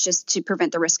 and that's just to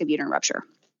prevent the risk of uterine rupture.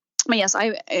 But yes,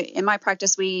 in my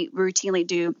practice we routinely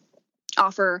do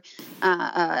offer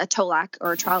a TOLAC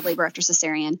or a trial labor after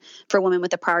cesarean for women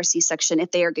with a prior C-section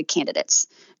if they are good candidates.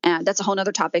 That's a whole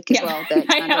other topic as well. But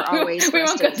there are ways for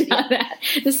us to that.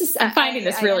 I'm finding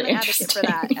this really interesting. I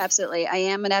am an advocate for that. Absolutely. I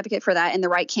am an advocate for that and the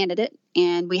right candidate.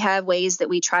 And we have ways that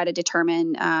we try to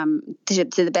determine to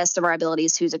the best of our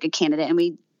abilities who's a good candidate. And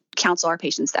we counsel our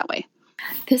patients that way.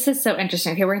 This is so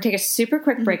interesting. Okay, we're going to take a super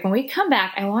quick break. When we come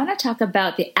back, I want to talk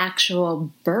about the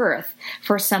actual birth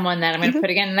for someone that I'm going to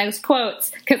put again in those quotes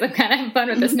because I'm kind of having fun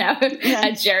with this now.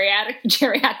 A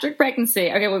geriatric pregnancy.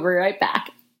 Okay, we'll be right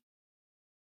back.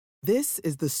 This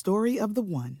is the story of the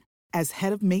one. As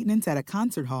head of maintenance at a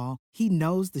concert hall, he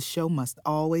knows the show must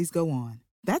always go on.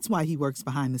 That's why he works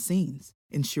behind the scenes,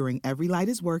 ensuring every light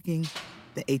is working,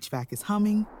 the HVAC is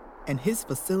humming, and his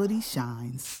facility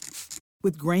shines.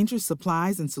 With Grainger's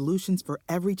supplies and solutions for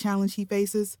every challenge he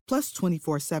faces, plus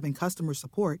 24/7 customer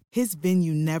support, his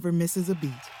venue never misses a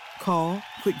beat. Call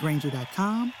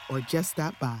quickgrainger.com or just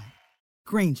stop by.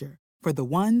 Grainger, for the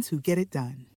ones who get it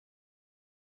done.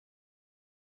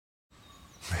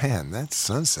 Man, that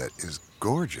sunset is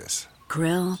gorgeous.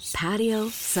 Grill, patio,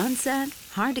 sunset.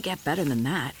 Hard to get better than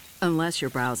that. Unless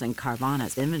you're browsing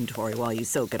Carvana's inventory while you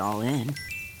soak it all in.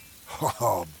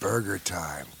 Oh, burger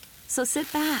time. So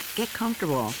sit back, get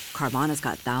comfortable. Carvana's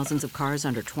got thousands of cars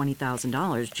under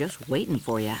 $20,000 just waiting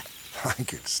for you. I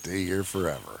could stay here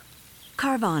forever.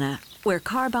 Carvana, where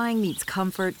car buying meets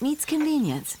comfort, meets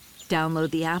convenience.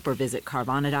 Download the app or visit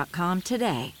Carvana.com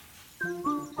today.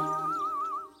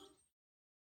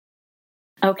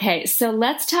 Okay, so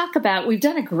let's talk about, you've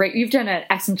done an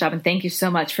excellent job, and thank you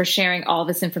so much for sharing all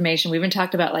this information. We even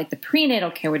talked about like the prenatal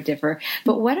care would differ,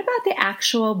 but what about the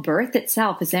actual birth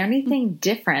itself? Is there anything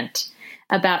different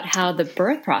about how the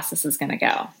birth process is going to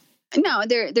go? No,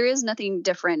 there is nothing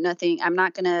different. Nothing. I'm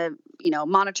not going to,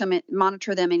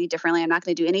 monitor them any differently. I'm not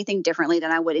going to do anything differently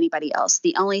than I would anybody else.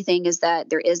 The only thing is that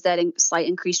there is that slight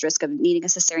increased risk of needing a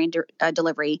cesarean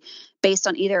delivery based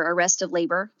on either arrest of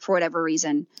labor for whatever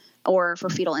reason or for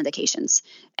fetal indications.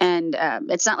 And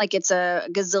it's not like it's a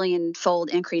gazillion fold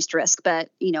increased risk, but,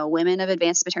 women of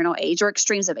advanced maternal age, or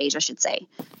extremes of age, I should say,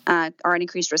 are an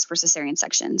increased risk for cesarean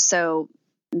section. So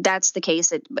that's the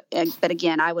case. But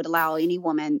again, I would allow any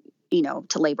woman,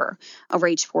 to labor over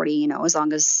age 40, as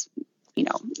long as,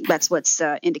 that's what's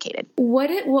indicated.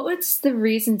 What's the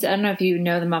reasons? I don't know if you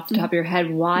know them off the top of your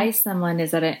head, why someone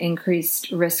is at an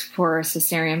increased risk for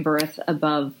cesarean birth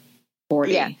above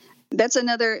 40? Yeah. That's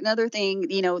another thing,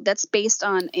 that's based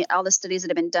on all the studies that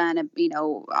have been done,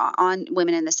 on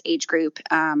women in this age group.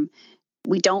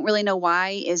 We don't really know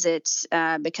why. Is it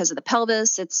because of the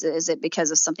pelvis? Is it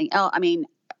because of something else? I mean,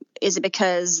 is it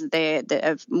because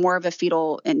of more of a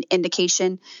fetal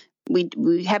indication?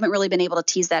 We haven't really been able to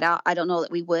tease that out. I don't know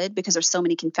that we would, because there's so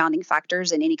many confounding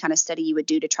factors in any kind of study you would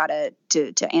do to try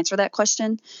to answer that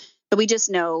question. But we just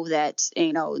know that,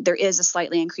 there is a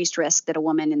slightly increased risk that a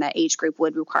woman in that age group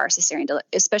would require cesarean,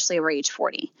 especially over age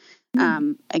 40.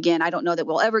 Again, I don't know that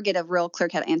we'll ever get a real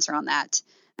clear-cut answer on that.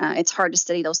 It's hard to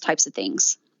study those types of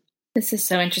things. This is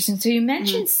so interesting. So you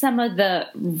mentioned some of the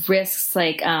risks,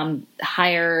 like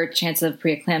higher chance of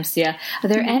preeclampsia. Are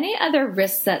there any other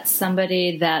risks that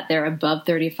somebody that they're above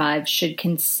 35 should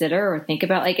consider or think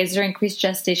about? Like, is there increased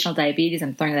gestational diabetes?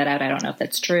 I'm throwing that out. I don't know if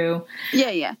that's true.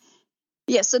 Yeah.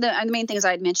 So the main things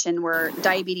I had mentioned were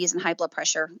diabetes and high blood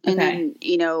pressure. And then,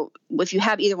 if you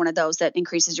have either one of those, that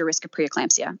increases your risk of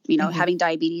preeclampsia. Having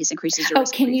diabetes increases your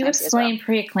risk of preeclampsia. Can you explain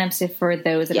preeclampsia for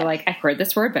those that are like, I've heard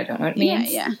this word, but I don't know what it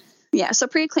means? Yeah. So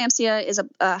preeclampsia is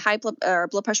a high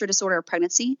blood pressure disorder of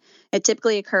pregnancy. It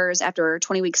typically occurs after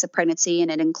 20 weeks of pregnancy,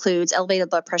 and it includes elevated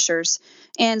blood pressures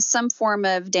and some form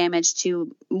of damage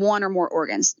to one or more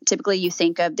organs. Typically, you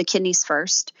think of the kidneys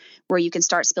first, where you can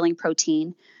start spilling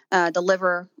protein. The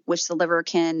liver, which the liver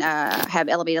can have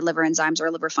elevated liver enzymes or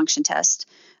a liver function test.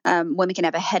 Women can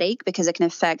have a headache because it can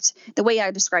affect, the way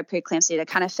I describe preeclampsia, it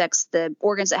kind of affects the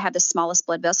organs that have the smallest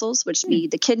blood vessels, which be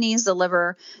the kidneys, the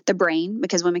liver, the brain,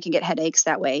 because women can get headaches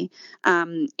that way,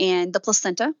 and the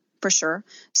placenta. For sure.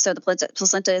 So the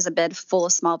placenta is a bed full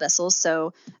of small vessels.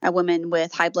 So a woman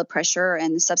with high blood pressure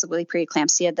and subsequently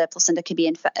preeclampsia, the placenta could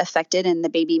be affected, and the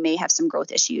baby may have some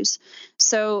growth issues.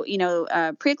 So,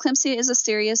 preeclampsia is a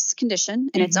serious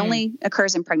condition, and it's only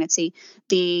occurs in pregnancy.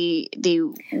 The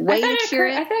way to cure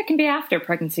it, I think it can be after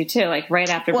pregnancy too, like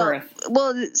right after birth.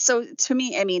 Well, so to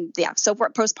me, I mean, yeah. So for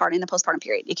postpartum, in the postpartum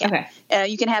period, you can. Okay.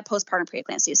 You can have postpartum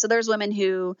preeclampsia. So there's women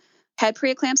who had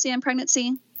preeclampsia in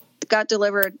pregnancy, got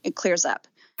delivered, it clears up.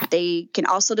 They can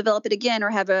also develop it again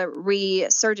or have a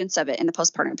resurgence of it in the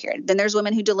postpartum period. Then there's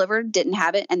women who delivered, didn't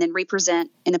have it, and then represent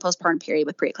in the postpartum period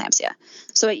with preeclampsia.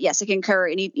 So it can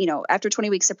occur after 20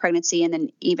 weeks of pregnancy, and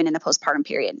then even in the postpartum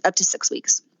period, up to 6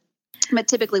 weeks, but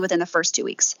typically within the first 2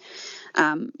 weeks.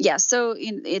 So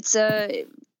it's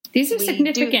these are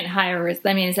significant higher risk.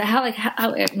 I mean, is it how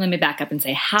let me back up and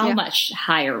say, how much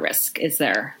higher risk is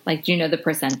there? Like, do you know the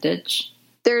percentage?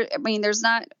 There's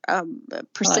not a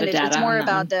percentage. It's more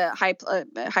about the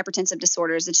hypertensive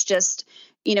disorders. It's just,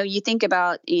 you think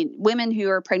about women who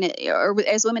are pregnant, or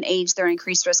as women age, they're at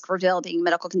increased risk for developing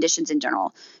medical conditions in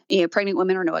general. Pregnant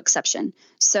women are no exception.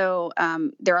 So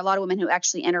there are a lot of women who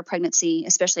actually enter pregnancy,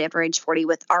 especially after age 40,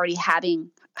 with already having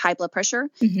high blood pressure.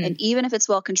 And even if it's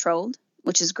well controlled,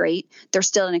 which is great, they're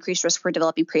still at an increased risk for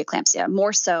developing preeclampsia,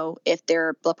 more so if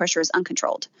their blood pressure is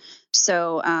uncontrolled.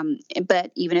 So,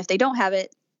 but even if they don't have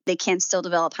it, they can still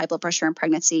develop high blood pressure in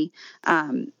pregnancy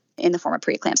in the form of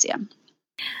preeclampsia.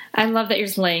 I love that you're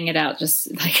just laying it out,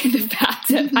 just like the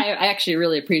fact. I actually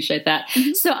really appreciate that.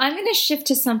 So I'm going to shift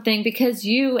to something, because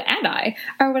you and I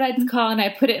are what I'd call, and I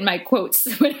put it in my quotes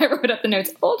when I wrote up the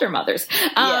notes, older mothers.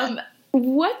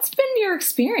 What's been your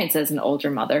experience as an older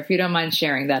mother, if you don't mind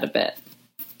sharing that a bit?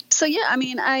 So,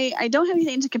 I don't have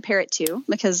anything to compare it to,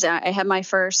 because I had my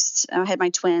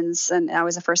twins, and I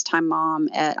was a first-time mom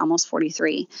at almost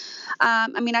 43.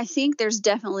 I think there's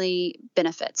definitely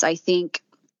benefits. I think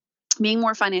being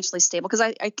more financially stable, because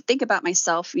I think about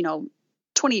myself,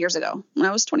 20 years ago when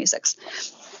I was 26.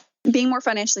 Being more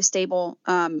financially stable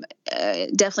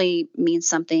definitely means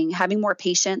something. Having more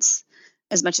patience,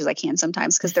 as much as I can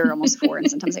sometimes, because they're almost 4,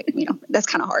 and sometimes that's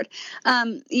kind of hard.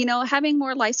 Having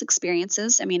more life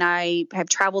experiences. I mean, I have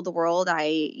traveled the world.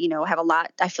 I have a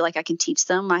lot. I feel like I can teach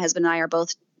them. My husband and I are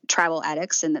both travel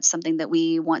addicts, and that's something that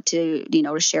we want to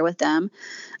to share with them.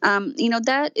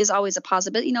 That is always a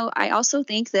positive. But I also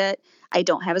think that I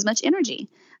don't have as much energy.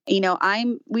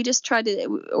 we just tried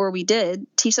to, or we did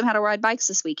teach them how to ride bikes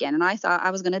this weekend. And I thought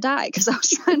I was going to die because I was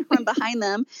trying to run behind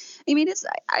them. I mean,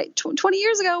 20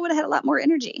 years ago, I would have had a lot more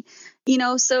energy,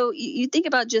 so you think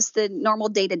about just the normal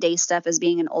day-to-day stuff as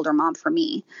being an older mom for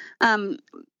me. But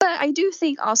I do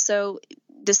think also,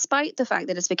 despite the fact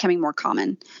that it's becoming more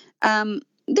common,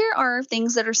 there are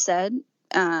things that are said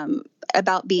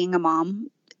about being a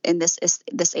mom in this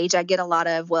age. I get a lot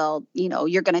of, well,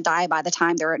 you're going to die by the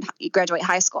time you graduate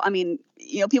high school. I mean,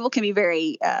 people can be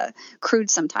very crude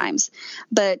sometimes,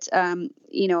 but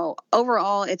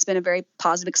overall, it's been a very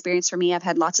positive experience for me. I've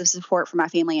had lots of support from my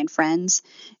family and friends,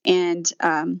 and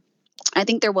I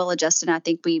think they're well adjusted. And I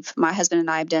think my husband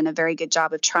and I have done a very good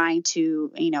job of trying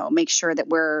to, make sure that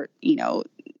we're,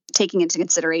 taking into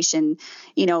consideration,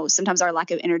 sometimes our lack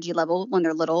of energy level when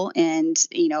they're little, and,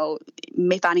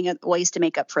 finding ways to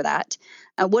make up for that.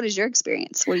 What is your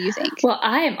experience? What do you think? Well,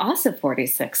 I am also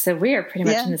 46, so we are pretty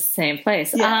much in the same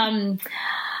place. Yeah.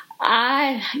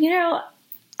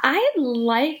 I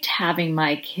liked having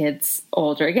my kids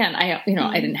older. Again, I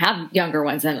didn't have younger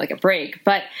ones and like a break,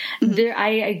 but I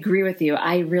agree with you.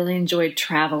 I really enjoyed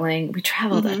traveling. We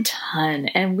traveled a ton,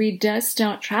 and we just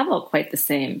don't travel quite the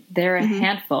same. They're a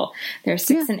handful. They're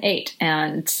 6 and 8.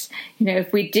 And,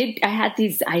 if we did, I had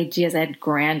these ideas, I had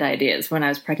grand ideas when I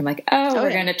was pregnant, like,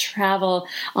 we're going to travel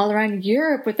all around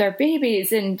Europe with our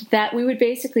babies, and that we would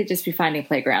basically just be finding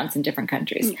playgrounds in different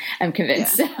countries. I'm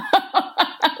convinced. Yeah.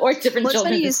 Or different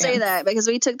children. It's funny you say that, because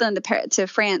we took them to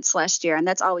France last year, and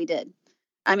that's all we did.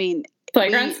 I mean,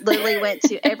 playgrounds? We literally went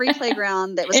to every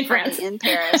playground that was in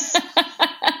Paris.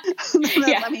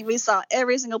 I mean, we saw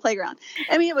every single playground.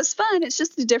 I mean, it was fun. It's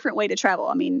just a different way to travel.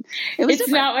 I mean, it's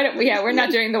different. Not. We're not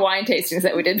doing the wine tastings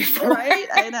that we did before, right?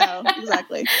 I know,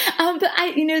 exactly. But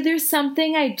there's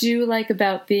something I do like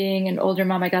about being an older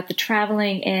mom. I got the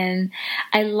traveling, and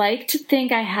I like to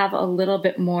think I have a little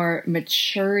bit more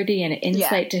maturity and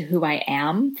insight to who I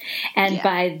am, and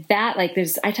by that,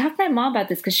 I talked to my mom about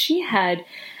this because she had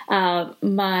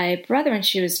my brother when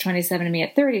she was 27 and me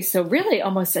at 30. So really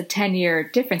almost a 10-year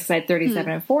difference. I had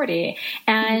 37 and 40.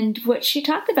 And what she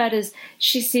talked about is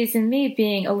she sees in me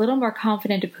being a little more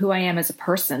confident of who I am as a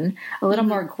person, a little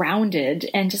more grounded,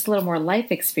 and just a little more life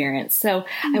experience. So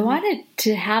I wanted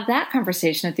to have that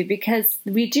conversation with you, because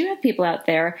we do have people out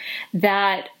there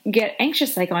that get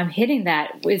anxious, like, I'm hitting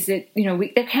that. Is it,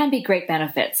 there can be great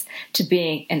benefits to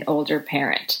being an older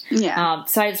parent. Yeah.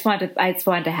 So I just wanted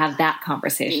to have that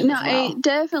conversation. No, as well. I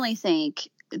definitely think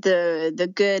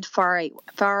the good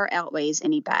far outweighs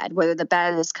any bad. Whether the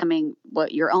bad is coming,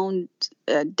 what your own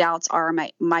doubts are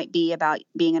might be about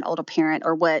being an older parent,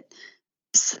 or what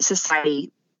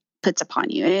society puts upon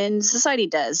you. And society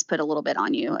does put a little bit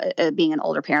on you, being an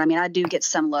older parent. I mean, I do get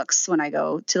some looks when I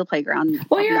go to the playground.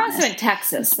 Well, you're also in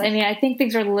Texas. I mean, I think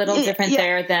things are a little different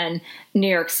there than New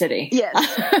York City. Yes.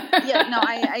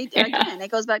 Again,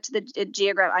 it goes back to the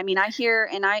geography. I mean, I hear,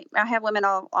 and I have women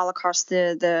all across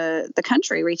the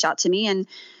country reach out to me, and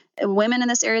women in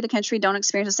this area of the country don't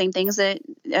experience the same things that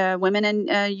women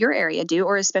in your area do,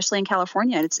 or especially in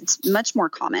California. It's much more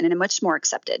common and much more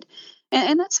accepted.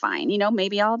 And that's fine.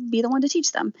 Maybe I'll be the one to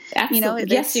teach them.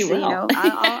 Absolutely. Yes, you will.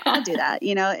 I'll do that.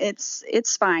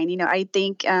 It's fine. I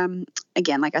think,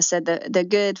 again, like I said, the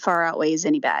good far outweighs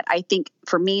any bad. I think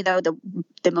for me, though,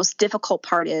 the most difficult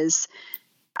part is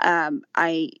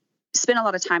I spent a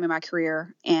lot of time in my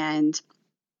career, and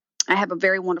I have a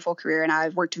very wonderful career, and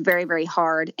I've worked very, very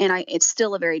hard, and it's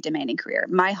still a very demanding career.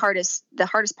 The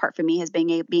hardest part for me has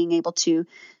being able to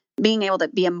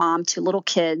be a mom to little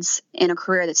kids in a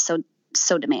career that's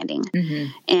so demanding.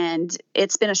 And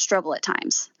it's been a struggle at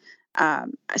times.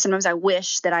 Sometimes I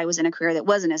wish that I was in a career that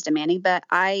wasn't as demanding, but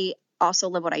I also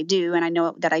love what I do. And I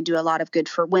know that I do a lot of good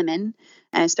for women,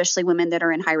 and especially women that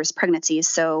are in high risk pregnancies.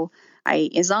 So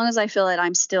as long as I feel that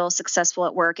I'm still successful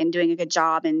at work and doing a good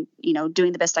job and,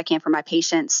 doing the best I can for my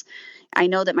patients, I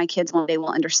know that my kids one day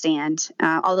will understand,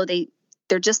 although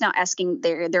they're just now asking,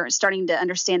 they're starting to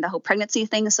understand the whole pregnancy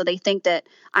thing. So they think that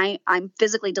I'm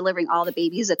physically delivering all the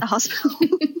babies at the hospital.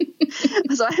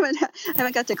 So I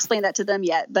haven't got to explain that to them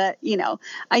yet, but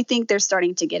I think they're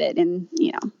starting to get it, and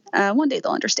one day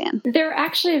they'll understand. There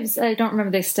actually is, I don't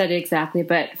remember the study exactly,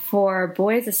 but for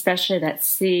boys especially that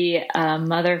see a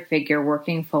mother figure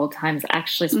working full time is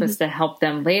actually supposed to help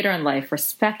them later in life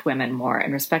respect women more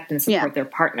and respect and support their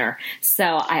partner. So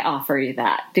I offer you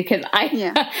that, because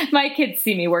my kids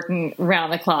see me working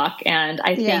around the clock, and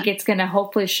I think it's going to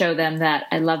hopefully show them that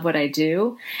I love what I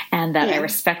do, and that I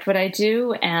respect what I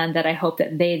do, and that I hope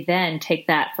that they then take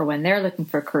that for when they're looking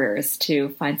for careers to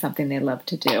find something they love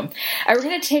to do. We're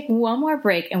going to take take one more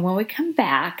break, and when we come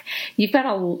back,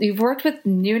 you've worked with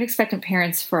new and expectant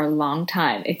parents for a long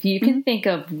time. If you can think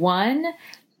of one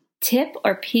tip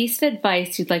or piece of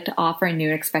advice you'd like to offer new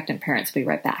and expectant parents, we'll be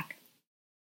right back.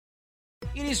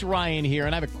 It is Ryan here,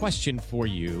 and I have a question for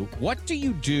you. What do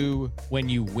you do when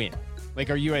you win? Like,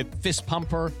 are you a fist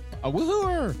pumper, a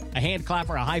woo-hooer, a hand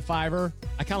clapper, a high-fiver?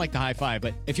 I kind of like the high-five,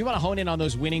 but if you want to hone in on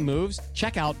those winning moves,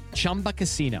 check out Chumba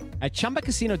Casino. At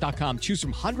ChumbaCasino.com, choose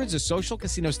from hundreds of social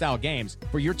casino-style games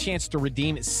for your chance to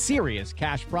redeem serious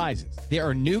cash prizes. There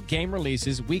are new game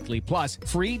releases weekly, plus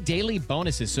free daily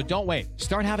bonuses, so don't wait.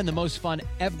 Start having the most fun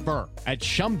ever at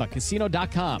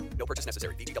ChumbaCasino.com. No purchase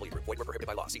necessary. VGW. Void where prohibited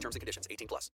by law. See terms and conditions.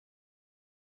 18+.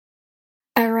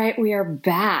 All right, we are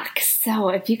back. So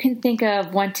if you can think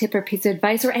of one tip or piece of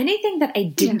advice or anything that I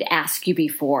didn't ask you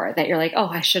before that you're like, oh,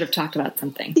 I should have talked about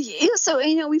something. Yeah, so,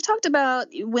 we've talked about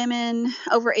women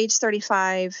over age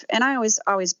 35, and I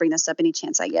always bring this up any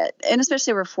chance I get, and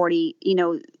especially over 40,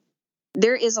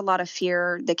 there is a lot of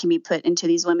fear that can be put into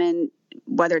these women,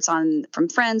 whether it's from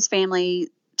friends, family,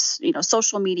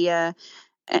 social media,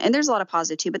 and there's a lot of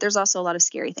positive too, but there's also a lot of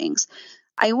scary things.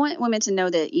 I want women to know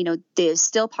that, it's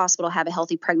still possible to have a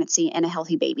healthy pregnancy and a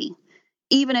healthy baby,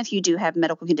 even if you do have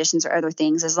medical conditions or other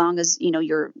things, as long as,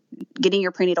 you're getting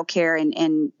your prenatal care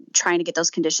and trying to get those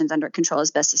conditions under control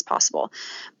as best as possible.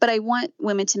 But I want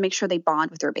women to make sure they bond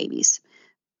with their babies.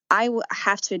 I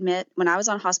have to admit, when I was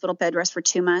on hospital bed rest for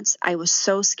 2 months, I was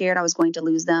so scared I was going to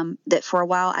lose them that for a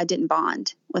while I didn't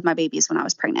bond with my babies when I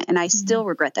was pregnant. And I still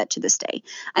regret that to this day.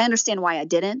 I understand why I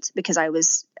didn't, because I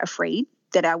was afraid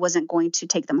that I wasn't going to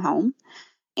take them home.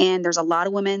 And there's a lot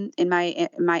of women in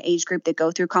my age group that go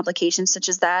through complications such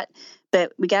as that.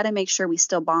 But we got to make sure we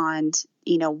still bond,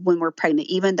 when we're pregnant,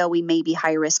 even though we may be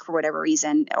high risk for whatever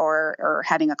reason or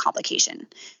having a complication.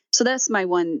 So that's my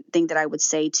one thing that I would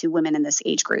say to women in this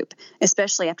age group,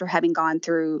 especially after having gone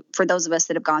through, for those of us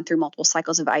that have gone through multiple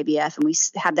cycles of IVF, and we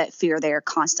have that fear there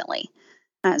constantly.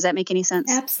 Does that make any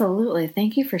sense? Absolutely.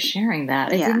 Thank you for sharing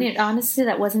that. Honestly,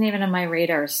 that wasn't even on my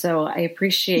radar. So I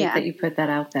appreciate that you put that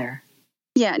out there.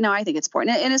 Yeah, no, I think it's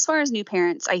important. And as far as new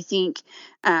parents, I think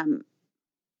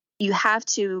you have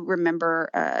to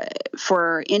remember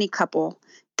for any couple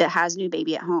that has a new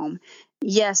baby at home,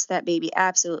 yes, that baby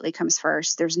absolutely comes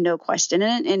first. There's no question,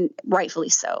 and rightfully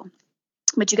so.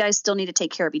 But you guys still need to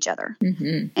take care of each other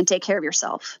and take care of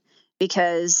yourself,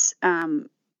 because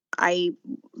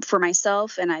for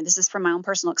myself, and this is from my own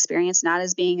personal experience, not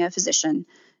as being a physician,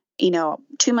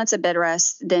 2 months of bed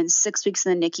rest, then 6 weeks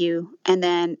in the NICU, and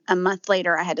then a month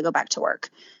later I had to go back to work.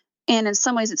 And in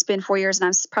some ways it's been 4 years, and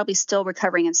I'm probably still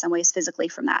recovering in some ways physically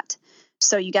from that.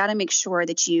 So you got to make sure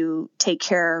that you take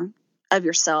care of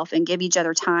yourself and give each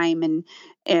other time. And,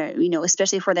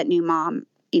 especially for that new mom,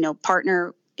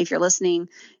 partner, if you're listening,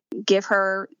 give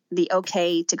her the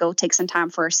okay to go take some time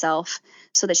for herself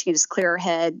so that she can just clear her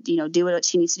head, do what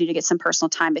she needs to do to get some personal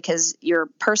time, because your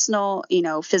personal,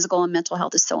 physical and mental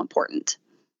health is so important.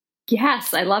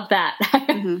 Yes, I love that.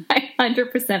 I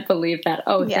 100% believe that.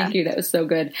 Oh, thank you. That was so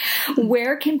good.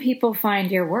 Where can people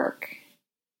find your work?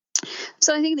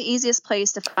 So I think the easiest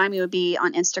place to find me would be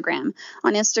on Instagram.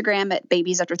 On Instagram at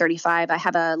Babies After 35, I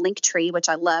have a link tree, which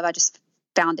I love. I just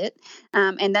found it.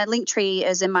 And that link tree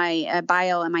is in my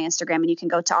bio on my Instagram, and you can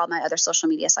go to all my other social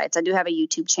media sites. I do have a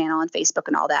YouTube channel and Facebook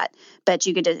and all that, but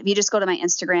if you just go to my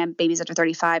Instagram, Babies After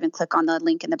 35, and click on the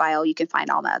link in the bio, you can find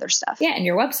all my other stuff. Yeah. And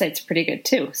your website's pretty good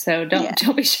too. So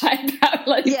don't be shy about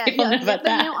letting people know about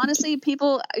that. Honestly,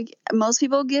 most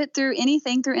people get through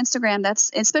anything through Instagram. That's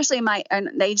especially in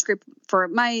the age group. For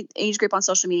my age group on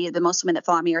social media, the most women that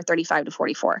follow me are 35 to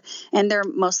 44, and they're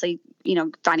mostly,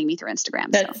 finding me through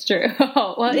Instagram. That's true.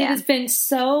 Oh, well, It has been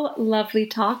so lovely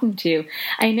talking to you.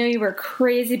 I know you were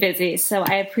crazy busy, so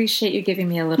I appreciate you giving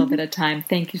me a little bit of time.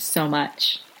 Thank you so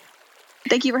much.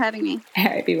 Thank you for having me. All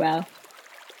right, be well.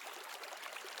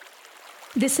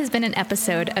 This has been an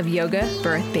episode of Yoga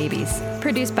Birth Babies,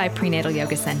 produced by Prenatal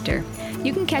Yoga Center.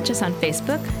 You can catch us on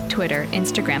Facebook, Twitter,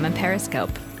 Instagram, and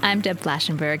Periscope. I'm Deb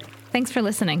Flaschenberg. Thanks for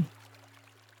listening.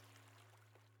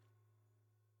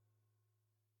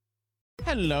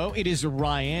 Hello, it is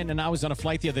Ryan, and I was on a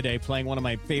flight the other day playing one of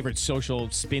my favorite social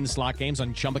spin slot games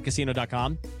on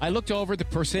ChumbaCasino.com. I looked over at the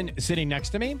person sitting next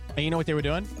to me, and you know what they were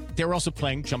doing? They were also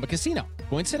playing Chumba Casino.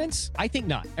 Coincidence? I think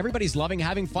not. Everybody's loving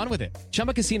having fun with it.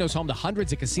 Chumba Casino is home to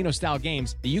hundreds of casino-style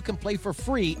games that you can play for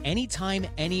free anytime,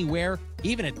 anywhere,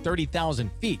 even at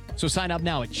 30,000 feet. So sign up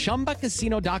now at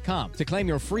ChumbaCasino.com to claim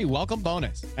your free welcome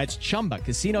bonus. That's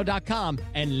ChumbaCasino.com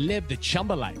and live the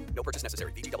Chumba life. No purchase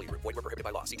necessary. VGW. Void where prohibited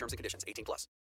by law. See terms and conditions. 18+.